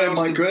 Near where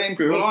my Graham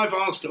grew up. Well, I've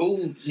asked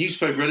all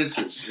newspaper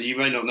editors, you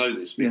may not know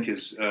this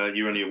because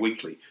you're only a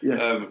weekly.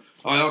 Yeah.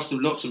 I asked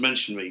them not to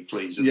mention me,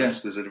 please,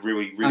 unless there's a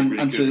really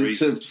good to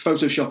reason.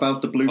 Photoshop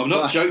out the blue plaque. I'm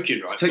not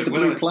joking, right? Take the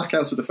blue plaque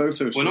out of the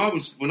photos. When I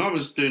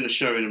was doing a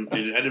show in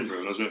Edinburgh,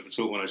 and I was working for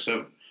Talk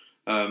 107,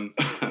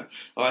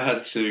 I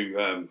had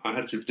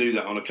to do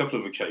that on a couple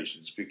of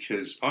occasions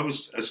because I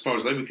was, as far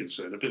as they were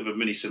concerned, a bit of a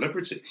mini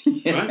celebrity,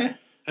 right?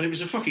 And it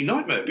was a fucking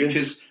nightmare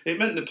because it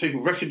meant that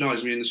people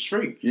recognised me in the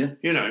street,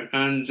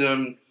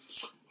 And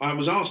I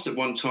was asked at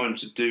one time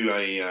to do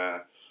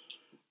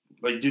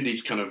they do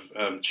these kind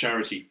of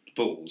charity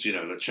balls,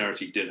 a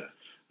charity dinner.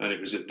 And it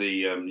was at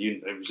the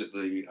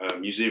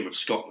Museum of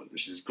Scotland,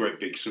 which is a great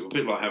big sort of a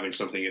bit like having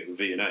something at the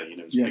V&A,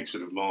 it's a big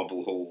sort of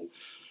marble hall,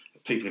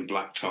 people in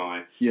black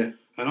tie. Yeah.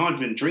 And I'd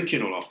been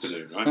drinking all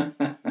afternoon, right?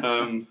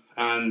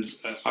 And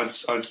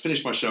I'd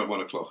finished my show at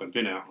 1 o'clock. I'd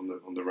been out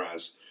on the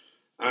Raz,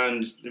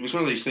 and it was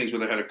one of these things where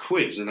they had a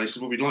quiz, and they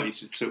said, "Well, we'd like you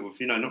to sort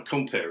of, not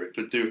compare it,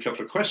 but do a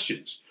couple of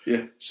questions."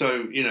 Yeah.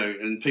 So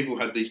and people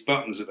had these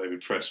buttons that they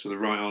would press for the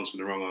right answer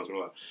and the wrong answer,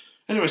 all that.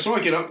 Anyway, so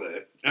I get up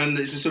there, and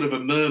there's a sort of a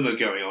murmur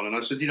going on, and I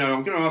said,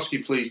 I'm going to ask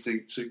you please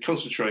to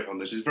concentrate on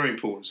this. It's very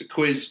important. It's a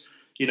quiz.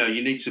 You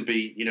need to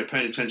be,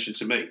 paying attention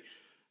to me.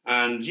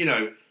 And,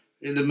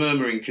 the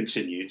murmuring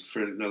continued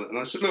for another. And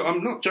I said, look,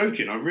 I'm not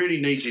joking. I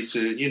really need you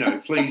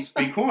to, please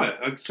be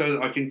quiet so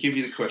that I can give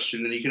you the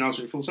question and you can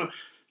answer it full time.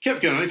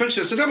 Kept going. And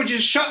eventually I said, no, would you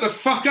just shut the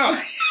fuck up?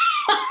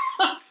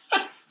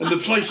 And the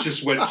place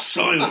just went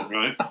silent,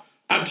 right?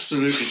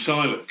 Absolutely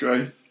silent.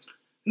 Great.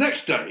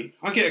 Next day,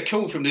 I get a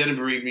call from the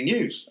Edinburgh Evening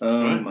News.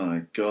 Oh, right?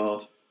 my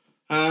God.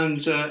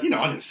 And, I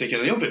didn't think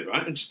anything of it,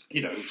 right? And,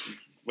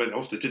 went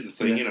off, did the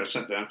thing,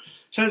 sat down.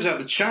 Turns out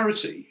the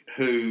charity,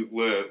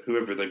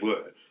 whoever they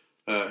were,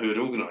 who had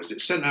organised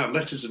it, sent out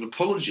letters of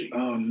apology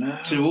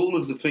to all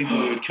of the people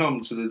who had come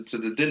to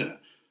the dinner,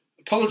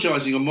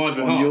 apologising on my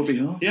behalf. On your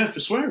behalf? Yeah, for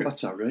swearing.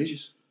 That's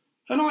outrageous.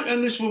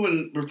 And this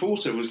woman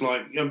reporter was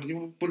like,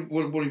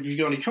 what have you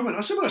got any comment?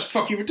 I said, well, that's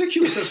fucking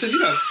ridiculous. I said,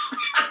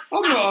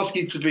 I'm not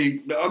asking to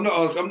be. I'm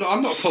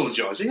not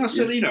apologising. I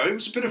said, it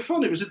was a bit of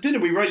fun. It was a dinner.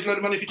 We raised a load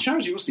of money for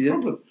charity. What's the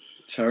problem?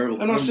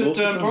 Terrible. And I said,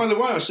 by the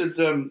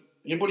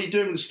way, what are you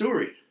doing with the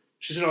story?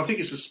 She said, I think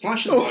it's a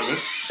splash at the moment.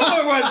 And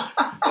I went,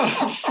 oh,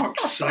 for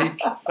fuck's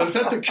sake. I just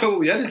had to call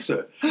the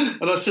editor.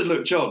 And I said,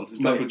 look, John, it's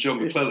called John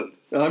McClelland.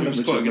 I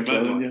remember John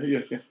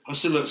McClelland, yeah. I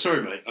said, look,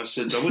 sorry, mate. I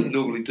said, I wouldn't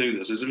normally do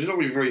this. I said, it's not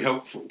really very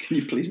helpful. Can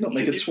you please not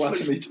make a twat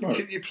of me tomorrow?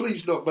 Can you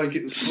please not make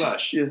it the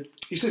splash? Yeah.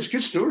 He said, it's a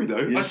good story, though.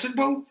 Yeah. I said,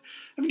 well,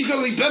 haven't you got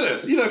anything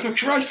better? For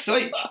Christ's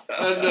sake.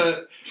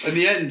 And in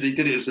the end, he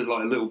did it as a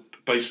little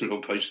basement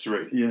on page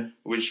 3,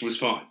 which was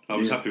fine. I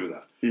was happy with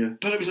that. Yeah.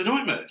 But it was a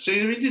nightmare. So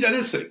he did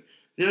anything.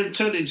 It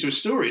turned it into a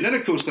story. And then,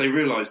 of course, they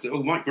realised that,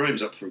 Mike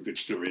Graham's up for a good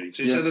story.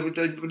 So they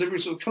were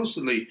sort of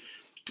constantly,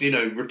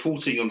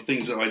 reporting on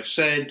things that I'd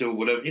said or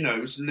whatever.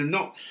 It was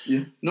not.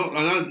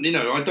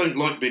 I don't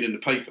like being in the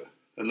paper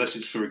unless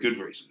it's for a good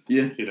reason.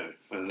 Yeah.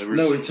 And there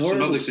were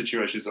some other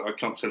situations that I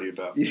can't tell you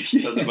about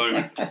at the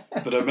moment,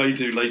 but I may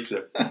do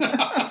later.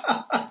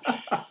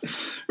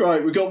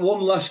 Right, we've got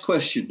one last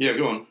question. Yeah,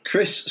 go on.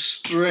 Chris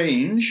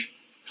Strange.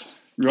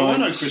 Right. I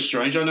know Chris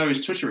Strange. I know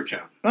his Twitter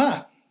account.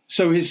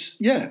 So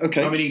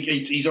okay. I mean,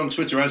 he's on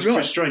Twitter as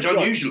Chris Strange.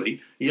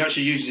 Unusually, he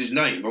actually uses his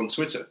name on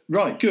Twitter.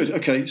 Right, good.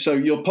 Okay, so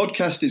your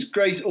podcast is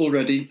great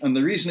already, and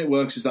the reason it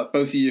works is that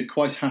both of you are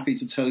quite happy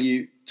to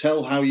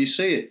tell how you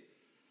see it.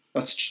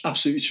 That's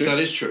absolutely true. That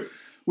is true.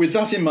 With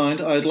that in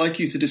mind, I'd like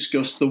you to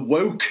discuss the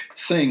woke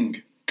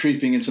thing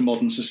creeping into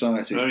modern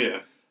society. Oh, yeah.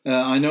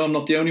 I know I'm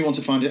not the only one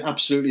to find it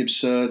absolutely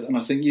absurd, and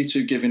I think you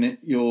two giving it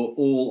your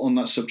all on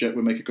that subject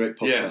would make a great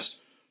podcast. Yeah.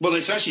 Well,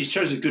 he's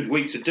chosen a good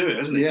week to do it,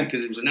 hasn't it? Yeah.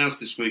 Because it was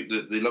announced this week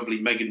that the lovely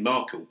Meghan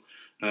Markle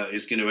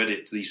is going to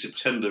edit the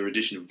September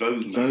edition of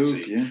Vogue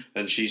magazine.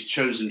 And she's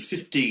chosen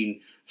 15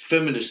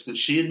 feminists that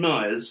she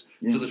admires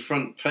for the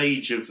front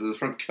page of the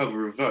front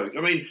cover of Vogue.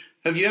 I mean,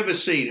 have you ever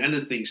seen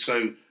anything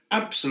so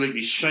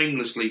absolutely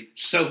shamelessly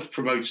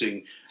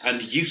self-promoting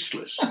and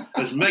useless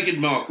as Meghan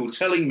Markle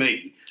telling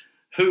me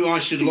who I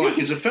should like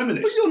as a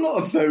feminist? But you're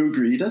not a Vogue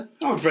reader.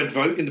 I've read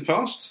Vogue in the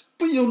past.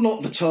 But you're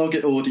not the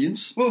target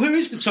audience. Well, who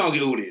is the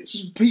target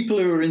audience? People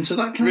who are into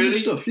that kind of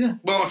stuff, yeah.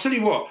 Well, I'll tell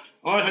you what.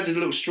 I had a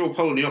little straw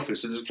poll in the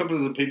office, and there's a couple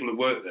of the people that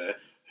work there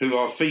who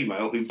are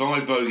female who buy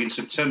Vogue in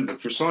September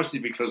precisely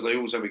because they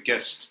always have a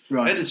guest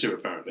editor,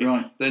 apparently.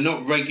 Right. They're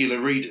not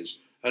regular readers.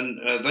 And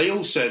they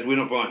all said, we're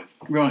not buying it.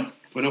 Right.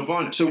 We're not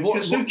buying it. So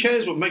who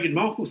cares what Meghan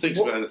Markle thinks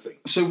about anything?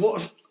 So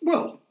what...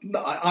 Well,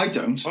 I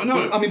don't. I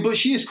know. But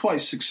she is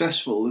quite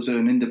successful as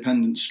an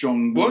independent,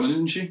 strong woman,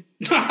 isn't she?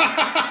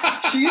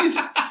 She is.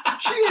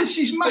 She is.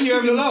 She's massive. Are you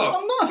having a laugh?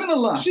 I'm not having a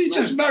laugh. She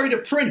just married a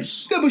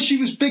prince. No, but she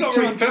was big time.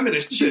 Very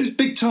feminist, She was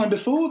big time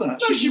before that.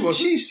 No, she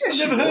wasn't.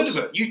 I've never heard of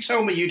her. You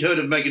tell me you'd heard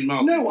of Meghan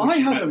Markle. No, I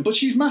haven't. But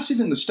she's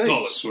massive in the States.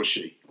 Bollocks, was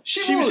she?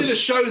 She was in a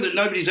show that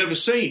nobody's ever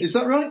seen. Is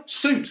that right?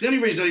 Suits. The only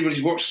reason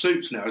anybody's watched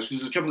Suits now is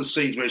because there's a couple of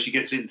scenes where she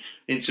gets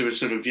into a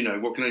sort of,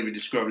 what can only be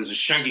described as a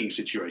shagging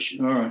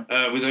situation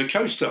with her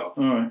co-star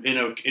in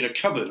a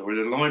cupboard or in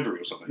a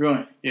library or something.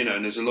 Right.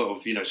 And there's a lot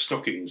of,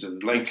 stockings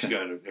and legs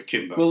going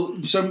akimbo.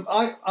 Well, so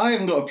I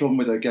haven't got a problem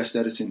with her guest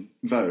editing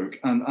Vogue.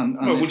 And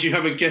would you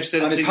have a guest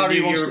editing the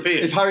New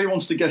European? If Harry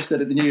wants to guest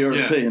edit the New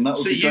European, that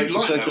would be great for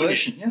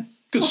circulation. Yeah.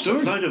 Good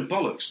story. A load of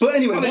bollocks. But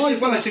anyway,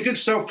 it's a good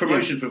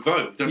self-promotion for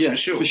Vogue, that's for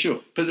sure. For sure.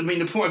 But I mean,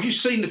 the point, have you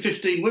seen the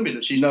 15 women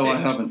that she's picked? No, I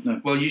haven't, no.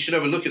 Well, you should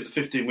have a look at the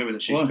 15 women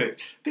that she's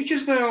picked.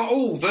 Because they are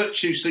all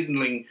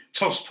virtue-signalling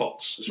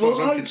tosspots, as far as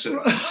I'm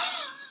concerned.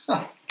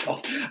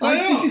 God.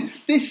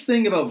 This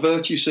thing about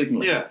virtue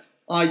signalling. Yeah.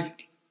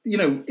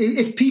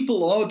 If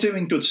people are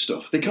doing good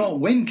stuff, they can't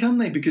win, can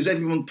they? Because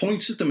everyone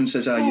points at them and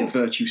says, you're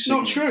virtue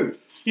signaling. Not true.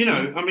 I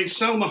mean,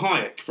 Salma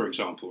Hayek, for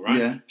example, right?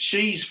 Yeah.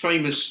 She's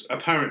famous,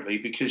 apparently,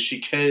 because she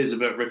cares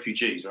about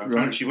refugees, right?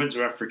 Apparently she went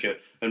to Africa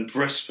and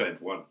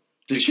breastfed one.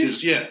 Did she?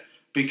 Yeah,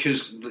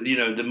 because,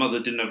 the mother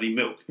didn't have any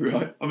milk.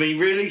 Right. I mean,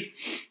 really?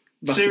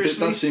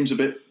 Seriously? That seems a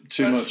bit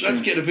too much.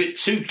 That's getting a bit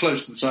too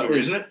close to the story,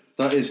 isn't it?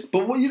 That is.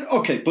 But,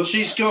 but...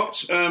 She's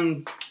got,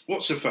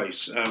 what's her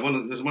face? There's one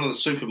of the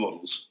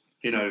supermodels,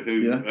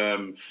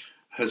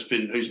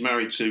 who's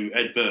married to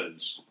Ed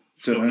Burns.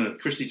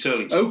 Christy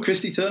Turlington. Oh,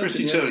 Christy Turlington.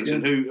 Christy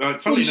Turlington, who,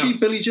 wasn't she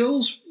Billy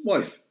Joel's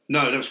wife?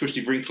 No, that was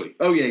Christy Brinkley.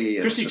 Oh,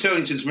 yeah. Christy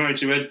Turlington's married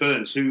to Ed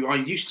Burns, who I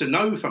used to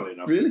know, funnily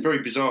enough. Really? Very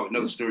bizarre.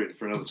 Another story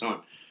for another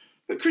time.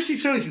 But Christy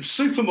Turlington's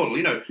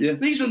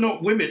supermodel, these are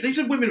not women. These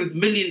are women with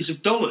millions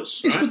of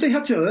dollars. Yes, right? but they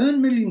had to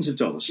earn millions of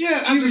dollars.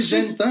 Yeah, Do you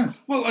resent that?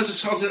 Well,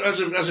 as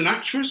an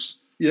actress,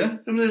 yeah.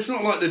 I mean, it's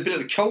not like they've been at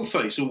the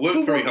coalface or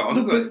worked very hard,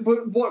 have they?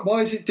 But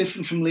why is it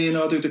different from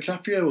Leonardo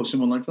DiCaprio or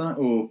someone like that,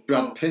 or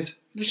Brad Pitt?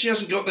 She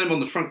hasn't got them on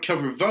the front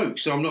cover of Vogue,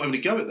 so I'm not having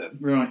to go at them.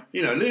 Right.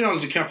 Leonardo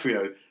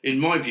DiCaprio, in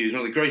my view, is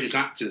one of the greatest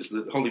actors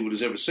that Hollywood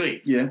has ever seen.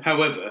 Yeah.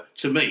 However,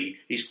 to me,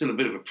 he's still a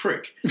bit of a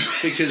prick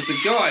because the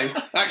guy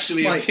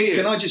actually Mike, appeared.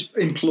 Can I just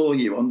implore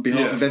you, on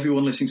behalf of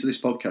everyone listening to this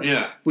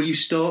podcast, will you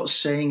start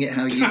saying it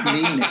how you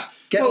mean it?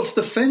 Get off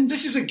the fence.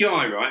 This is a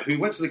guy, right, who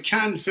went to the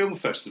Cannes Film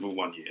Festival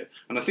one year,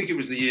 and I think it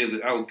was the year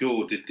that Al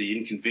Gore did The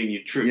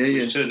Inconvenient Truth,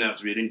 which turned out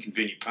to be an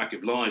inconvenient pack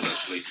of lies,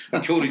 actually,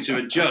 according to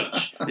a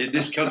judge in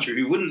this country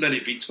who wouldn't let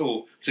it be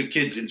taught to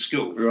kids in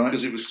school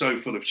because it was so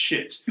full of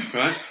shit,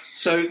 right?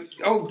 So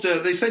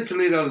they said to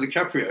Leonardo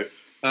DiCaprio,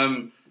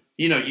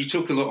 you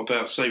talk a lot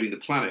about saving the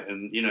planet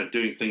and,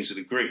 doing things that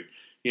are green.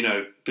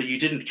 But you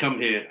didn't come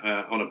here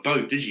on a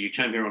boat, did you? You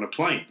came here on a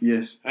plane.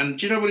 Yes. And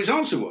do you know what his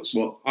answer was?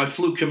 What? I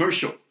flew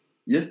commercial.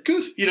 Yeah,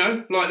 good.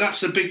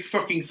 That's a big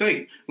fucking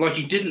thing. Like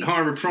he didn't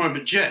hire a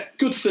private jet.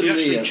 Good for Leo.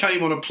 He actually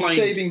came on a plane,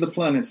 saving the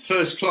planet,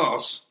 first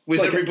class with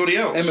everybody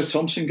else. Emma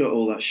Thompson got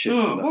all that shit.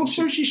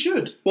 So she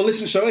should. Well,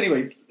 listen. So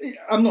anyway,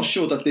 I'm not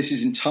sure that this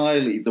is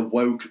entirely the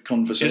woke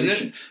conversation.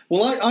 Isn't it?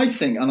 Well, I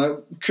think,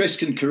 and Chris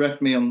can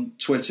correct me on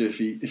Twitter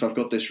if I've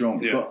got this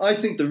wrong, but I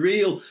think the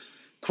real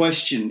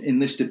question in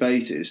this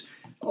debate is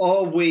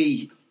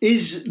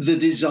the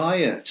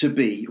desire to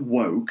be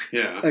woke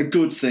a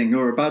good thing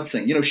or a bad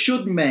thing?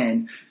 Should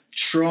men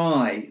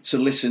try to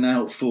listen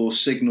out for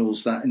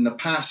signals that in the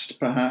past,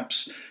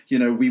 perhaps,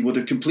 we would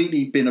have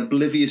completely been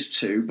oblivious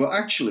to, but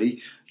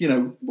actually,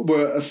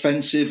 were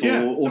offensive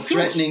or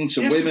threatening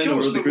to women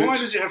or other groups? Why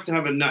does it have to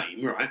have a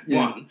name, right?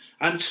 Yeah. One.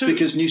 And two...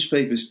 Because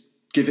newspapers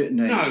give it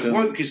names, No,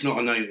 woke is not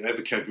a name that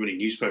ever came from any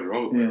newspaper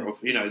I'm aware of.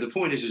 The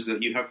point is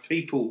that you have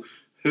people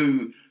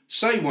who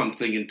say one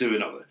thing and do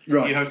another.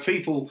 Right. You have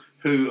people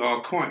who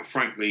are quite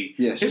frankly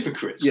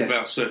hypocrites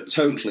about certain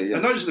things.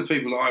 And those are the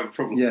people that I have a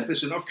problem with.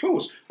 Listen, of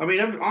course, I mean,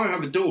 I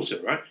have a daughter,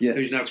 right,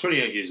 who's now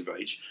 28 years of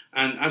age,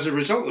 and as a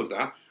result of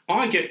that,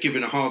 I get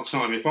given a hard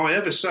time if I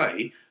ever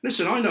say,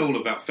 listen, I know all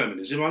about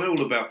feminism, I know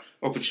all about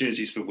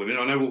opportunities for women,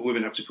 I know what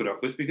women have to put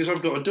up with because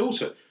I've got a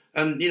daughter.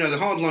 And, the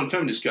hardline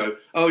feminists go,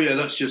 oh, yeah,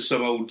 that's just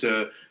some old,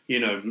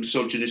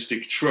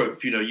 misogynistic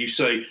trope. You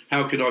say,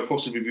 how could I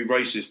possibly be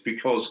racist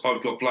because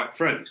I've got black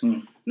friends?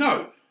 Mm.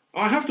 No,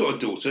 I have got a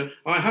daughter.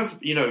 I have,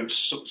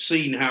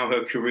 seen how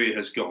her career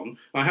has gone.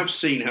 I have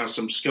seen how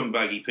some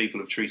scumbaggy people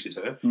have treated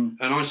her. Mm.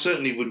 And I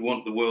certainly would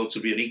want the world to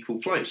be an equal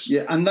place.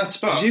 Yeah, and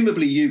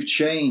presumably you've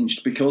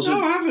changed because of...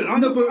 No, I haven't.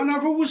 And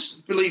I've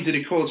always believed in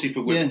equality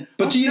for women. Yeah,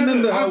 but do you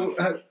remember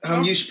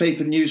how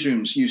newspaper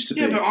newsrooms used to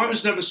be? Yeah, but I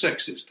was never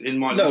sexist in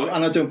my life. No,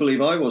 and I don't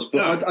believe I was.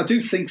 But I do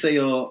think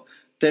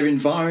they're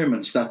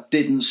environments that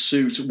didn't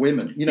suit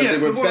women. They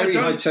were very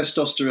high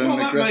testosterone, well,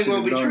 that aggressive may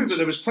well be true, but environments.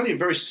 there was plenty of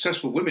very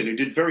successful women who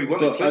did very well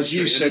But in Fleet as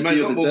you Street said and made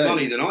the a lot other more day,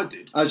 money than I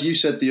did. As you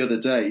said the other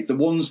day, the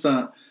ones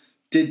that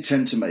did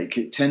tend to make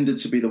it tended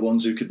to be the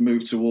ones who could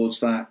move towards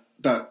that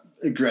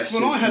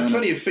aggressive. Well, I had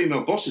plenty of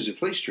female bosses at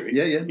Fleet Street.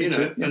 Me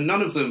too. And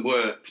none of them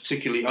were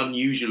particularly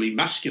unusually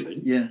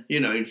masculine. Yeah.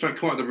 In fact,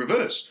 quite the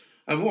reverse.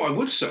 And what I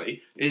would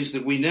say is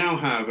that we now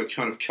have a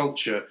kind of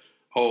culture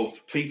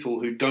of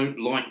people who don't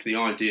like the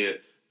idea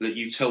that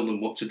you tell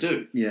them what to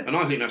do. Yeah. And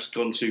I think that's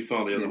gone too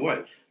far the other way.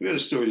 We had a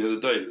story the other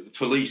day that the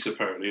police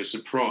apparently are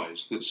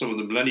surprised that some of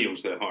the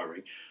millennials they're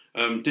hiring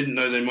didn't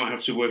know they might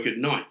have to work at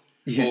night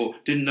or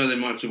didn't know they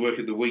might have to work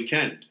at the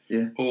weekend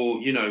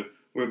or,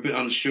 were a bit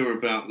unsure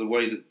about the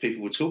way that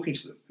people were talking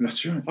to them.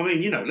 That's right. I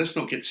mean, let's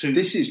not get too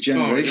This is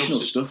generational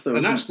stuff, though.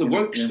 And that's the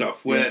woke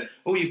stuff where,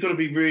 you've got to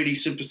be really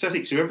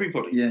sympathetic to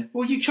everybody. Yeah.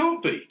 Well, you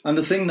can't be. And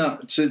the thing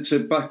that, to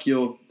back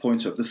your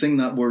point up, the thing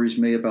that worries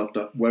me about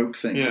that woke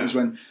thing is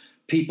when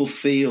people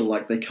feel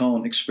like they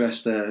can't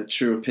express their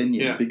true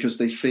opinion because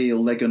they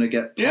feel they're going to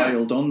get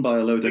piled on by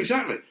a load of...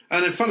 Exactly.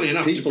 And then, funnily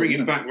enough, to bring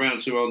it back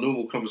round to our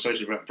normal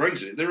conversation about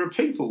Brexit, there are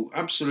people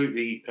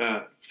absolutely,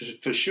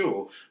 for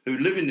sure, who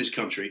live in this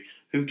country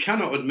who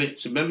cannot admit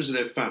to members of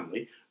their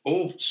family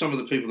or some of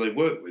the people they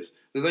work with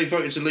that they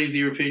voted to leave the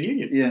European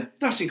Union. Yeah.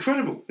 That's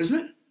incredible, isn't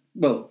it?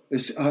 Well,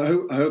 I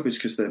hope it's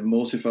because they're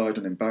mortified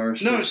and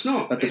embarrassed. No, it's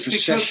not. It's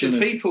because the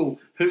people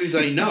who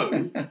they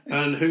know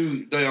and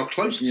who they are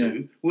close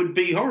to would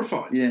be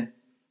horrified. Yeah.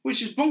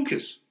 Which is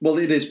bonkers. Well,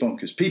 it is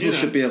bonkers. People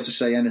should be able to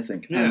say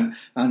anything. Yeah.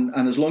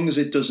 And as long as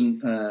it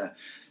doesn't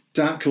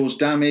cause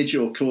damage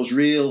or cause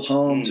real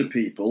harm to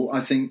people,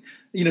 I think,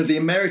 the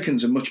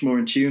Americans are much more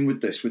in tune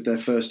with this, with their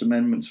First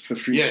Amendment for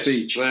free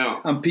speech. They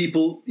are. And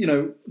people,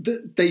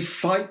 they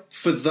fight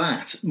for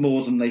that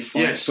more than they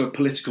fight for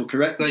political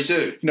correctness.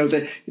 They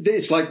do.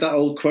 It's like that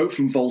old quote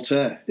from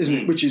Voltaire, isn't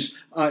it? Which is,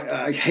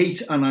 I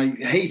hate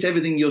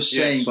everything you're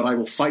saying, but I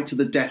will fight to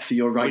the death for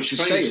your right to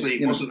say it.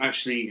 Which wasn't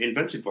actually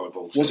invented by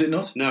Voltaire. Was it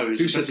not? No, it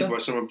was invented by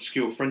some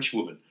obscure French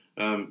woman.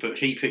 But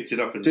he picked it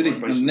up and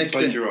basically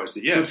plagiarised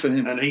it. Yeah, good for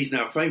him. And he's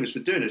now famous for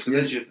doing it. So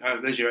there's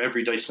your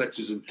everyday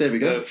sexism. There we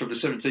go. From the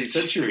 17th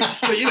century.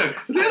 But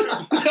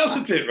the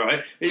other bit,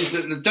 right, is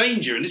that the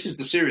danger, and this is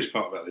the serious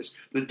part about this,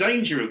 the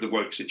danger of the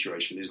woke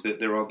situation is that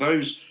there are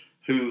those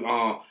who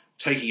are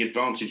taking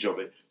advantage of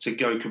it to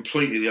go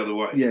completely the other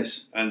way.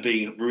 Yes. And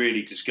being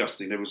really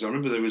disgusting. I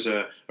remember there was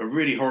a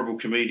really horrible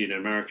comedian in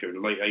America in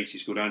the late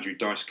 80s called Andrew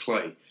Dice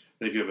Clay.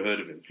 Have you ever heard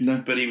of him?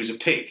 No. But he was a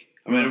pig.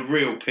 A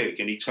real pig,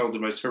 and he told the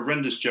most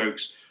horrendous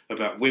jokes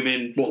about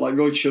women. What, like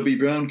Roy Chubby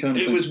Brown kind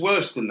of thing? It was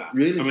worse than that.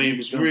 Really? I mean, it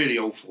was really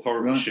awful,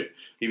 horrible shit.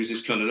 He was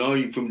this kind of,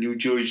 I'm from New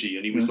Jersey,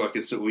 and he was like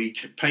he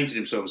painted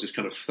himself as this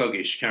kind of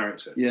thuggish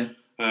character. Yeah.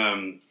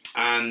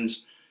 And,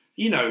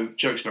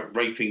 jokes about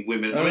raping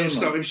women.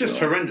 Stuff. It was just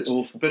horrendous.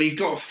 Awful. But he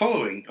got a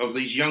following of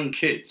these young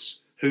kids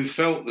who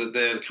felt that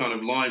their kind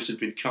of lives had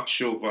been cut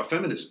short by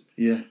feminism.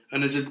 Yeah.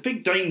 And there's a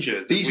big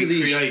danger that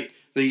create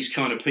these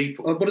kind of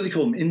people. What do they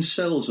call them?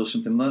 Incels or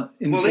something like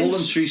that?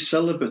 Involuntary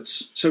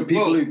celibates. So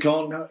people who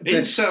can't...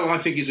 Incel, I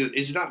think,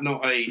 is that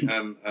not a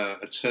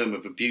term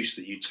of abuse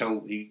that you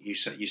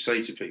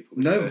say to people?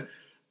 No.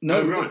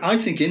 Right. I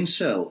think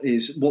incel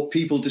is what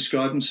people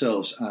describe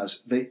themselves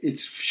as.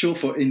 It's short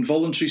for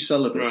involuntary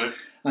celibate. Right.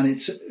 And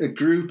it's a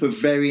group of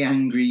very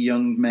angry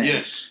young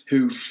men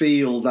who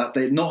feel that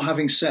they're not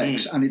having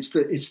sex, and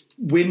it's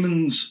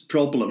women's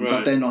problem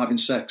that they're not having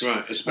sex.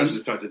 Right, especially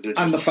the fact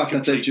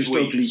that they're just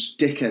ugly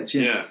dickheads.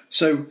 Yeah.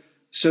 So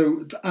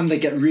and they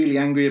get really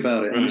angry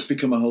about it, and it's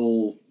become a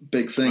whole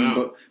big thing.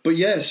 Wow.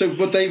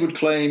 But they would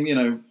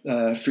claim,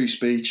 free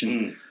speech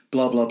and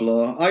blah blah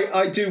blah.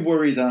 I do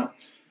worry that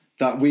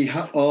we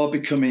are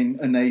becoming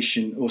a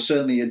nation, or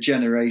certainly a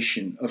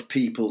generation of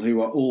people who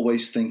are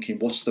always thinking,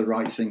 what's the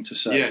right thing to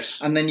say? Yes.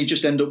 And then you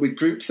just end up with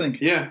groupthink.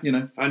 Yeah.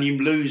 And you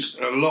lose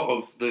a lot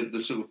of the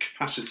sort of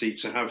capacity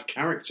to have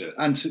character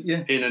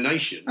in a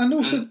nation. And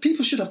also,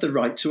 people should have the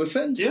right to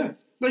offend. Yeah,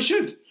 they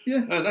should.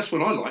 Yeah. That's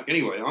what I like.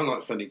 Anyway, I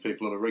like offending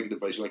people on a regular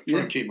basis. I try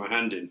and keep my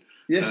hand in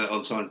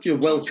on time. You're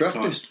well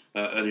practiced.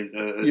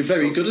 You're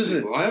very good at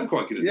it. I am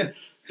quite good at it.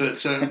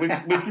 But we've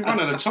run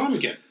out of time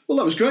again. Well,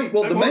 that was great.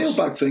 Well, the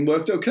mailbag thing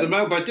worked okay. The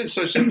mailbag did.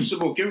 So send us some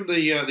more. Give them the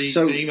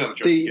email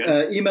address again.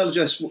 The email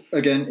address,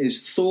 again,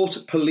 is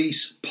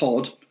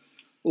thoughtpolicepod,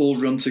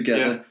 all run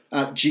together,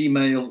 at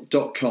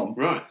gmail.com.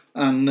 Right.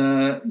 And,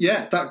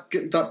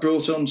 that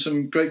brought on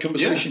some great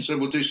conversation. Yeah, so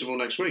we'll do some more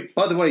next week.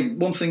 By the way,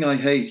 one thing I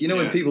hate,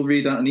 when people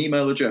read out an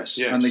email address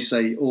and they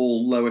say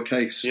all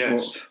lowercase.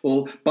 Yes.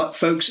 But,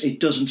 folks,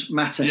 it doesn't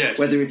matter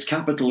whether it's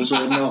capitals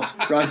or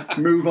not. Right?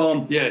 Move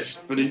on.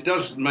 Yes, but it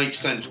does make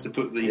sense to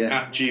put the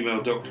at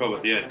gmail.com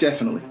at the end.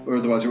 Definitely, or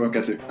otherwise we won't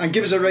get through. And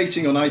give us a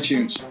rating on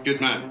iTunes.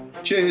 Good man.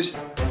 Cheers.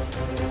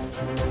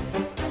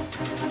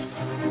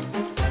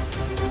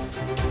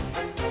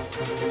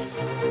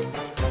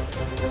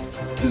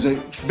 There's a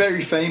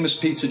very famous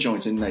pizza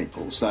joint in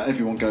Naples that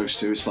everyone goes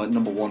to. It's like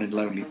number one in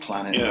Lonely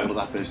Planet and all of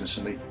that business.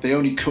 And they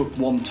only cook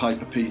one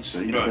type of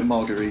pizza, a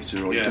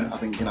margarita, or I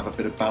think you can have a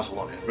bit of basil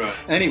on it. Right.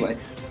 Anyway,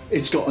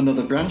 it's got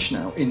another branch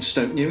now in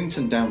Stoke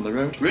Newington down the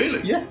road.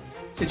 Really? Yeah.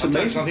 It's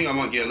amazing. I think I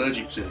might get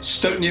allergic to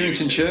Stoke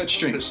Newington Church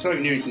Street. But Stoke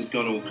Newington's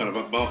gone all kind of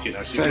upmarket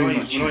now. So when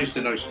I used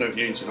to know Stoke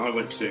Newington, I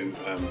went to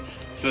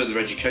Further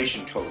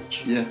Education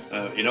College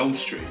in Old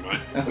Street, right?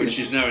 Which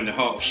is now in the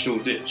heart of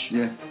Shoreditch.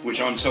 Yeah. Which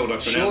I'm told I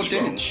pronounced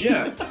wrong. Shoreditch.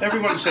 Yeah.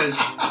 Everyone says,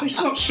 it's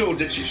not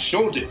Shoreditch, it's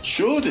Shoreditch.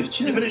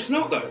 Shoreditch, yeah. But it's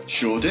not, though.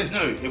 Shoreditch?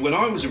 No. When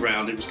I was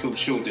around, it was called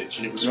Shoreditch,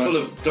 and it was full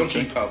of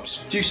dodgy pubs.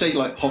 Do you say,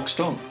 like,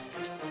 Hoxton?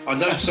 I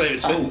don't say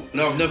it at all.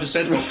 No, I've never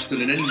said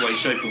Hoxton in any way,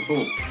 shape or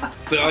form.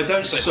 But I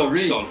don't say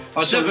Hoxton.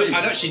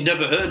 I'd actually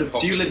never heard of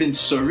Hoxton. Do you live in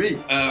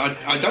Surrey?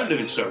 I don't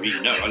live in Surrey,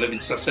 no. I live in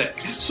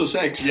Sussex.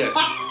 Sussex? Yes.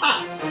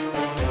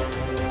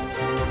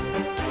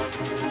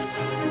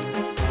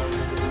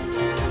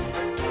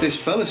 This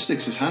fella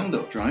sticks his hand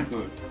up, right?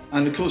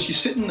 And of course, you're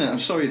sitting there. I'm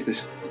sorry if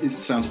this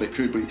sounds a bit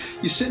crude, but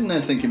you're sitting there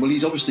thinking, well,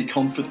 he's obviously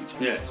confident.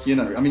 Yes.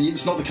 I mean,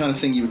 it's not the kind of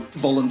thing you would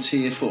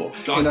volunteer for.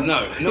 No,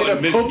 not in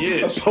a million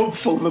years. A pub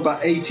full of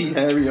about 80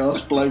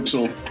 hairy-ass blokes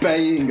all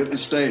baying at the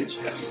stage.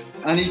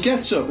 And he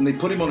gets up and they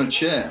put him on a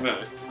chair.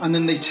 Right. And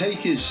then they take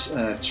his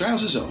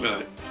trousers off.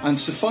 Right. And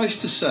suffice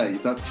to say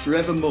that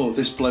forevermore,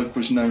 this bloke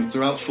was known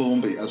throughout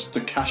Formby as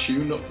the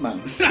Cashew Nut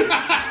Man.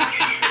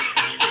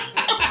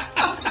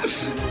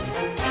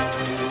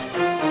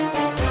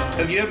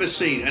 Have you ever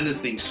seen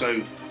anything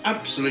so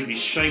absolutely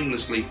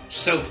shamelessly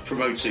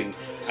self-promoting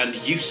and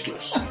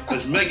useless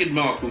as Meghan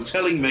Markle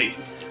telling me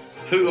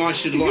who I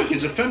should like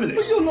as a feminist?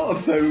 But you're not a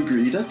Vogue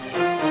reader.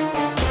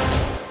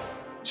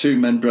 two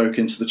men broke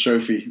into the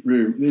trophy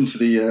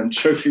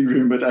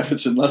room at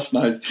Everton last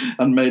night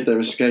and made their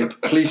escape.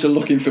 Police are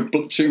looking for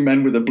two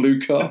men with a blue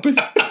carpet.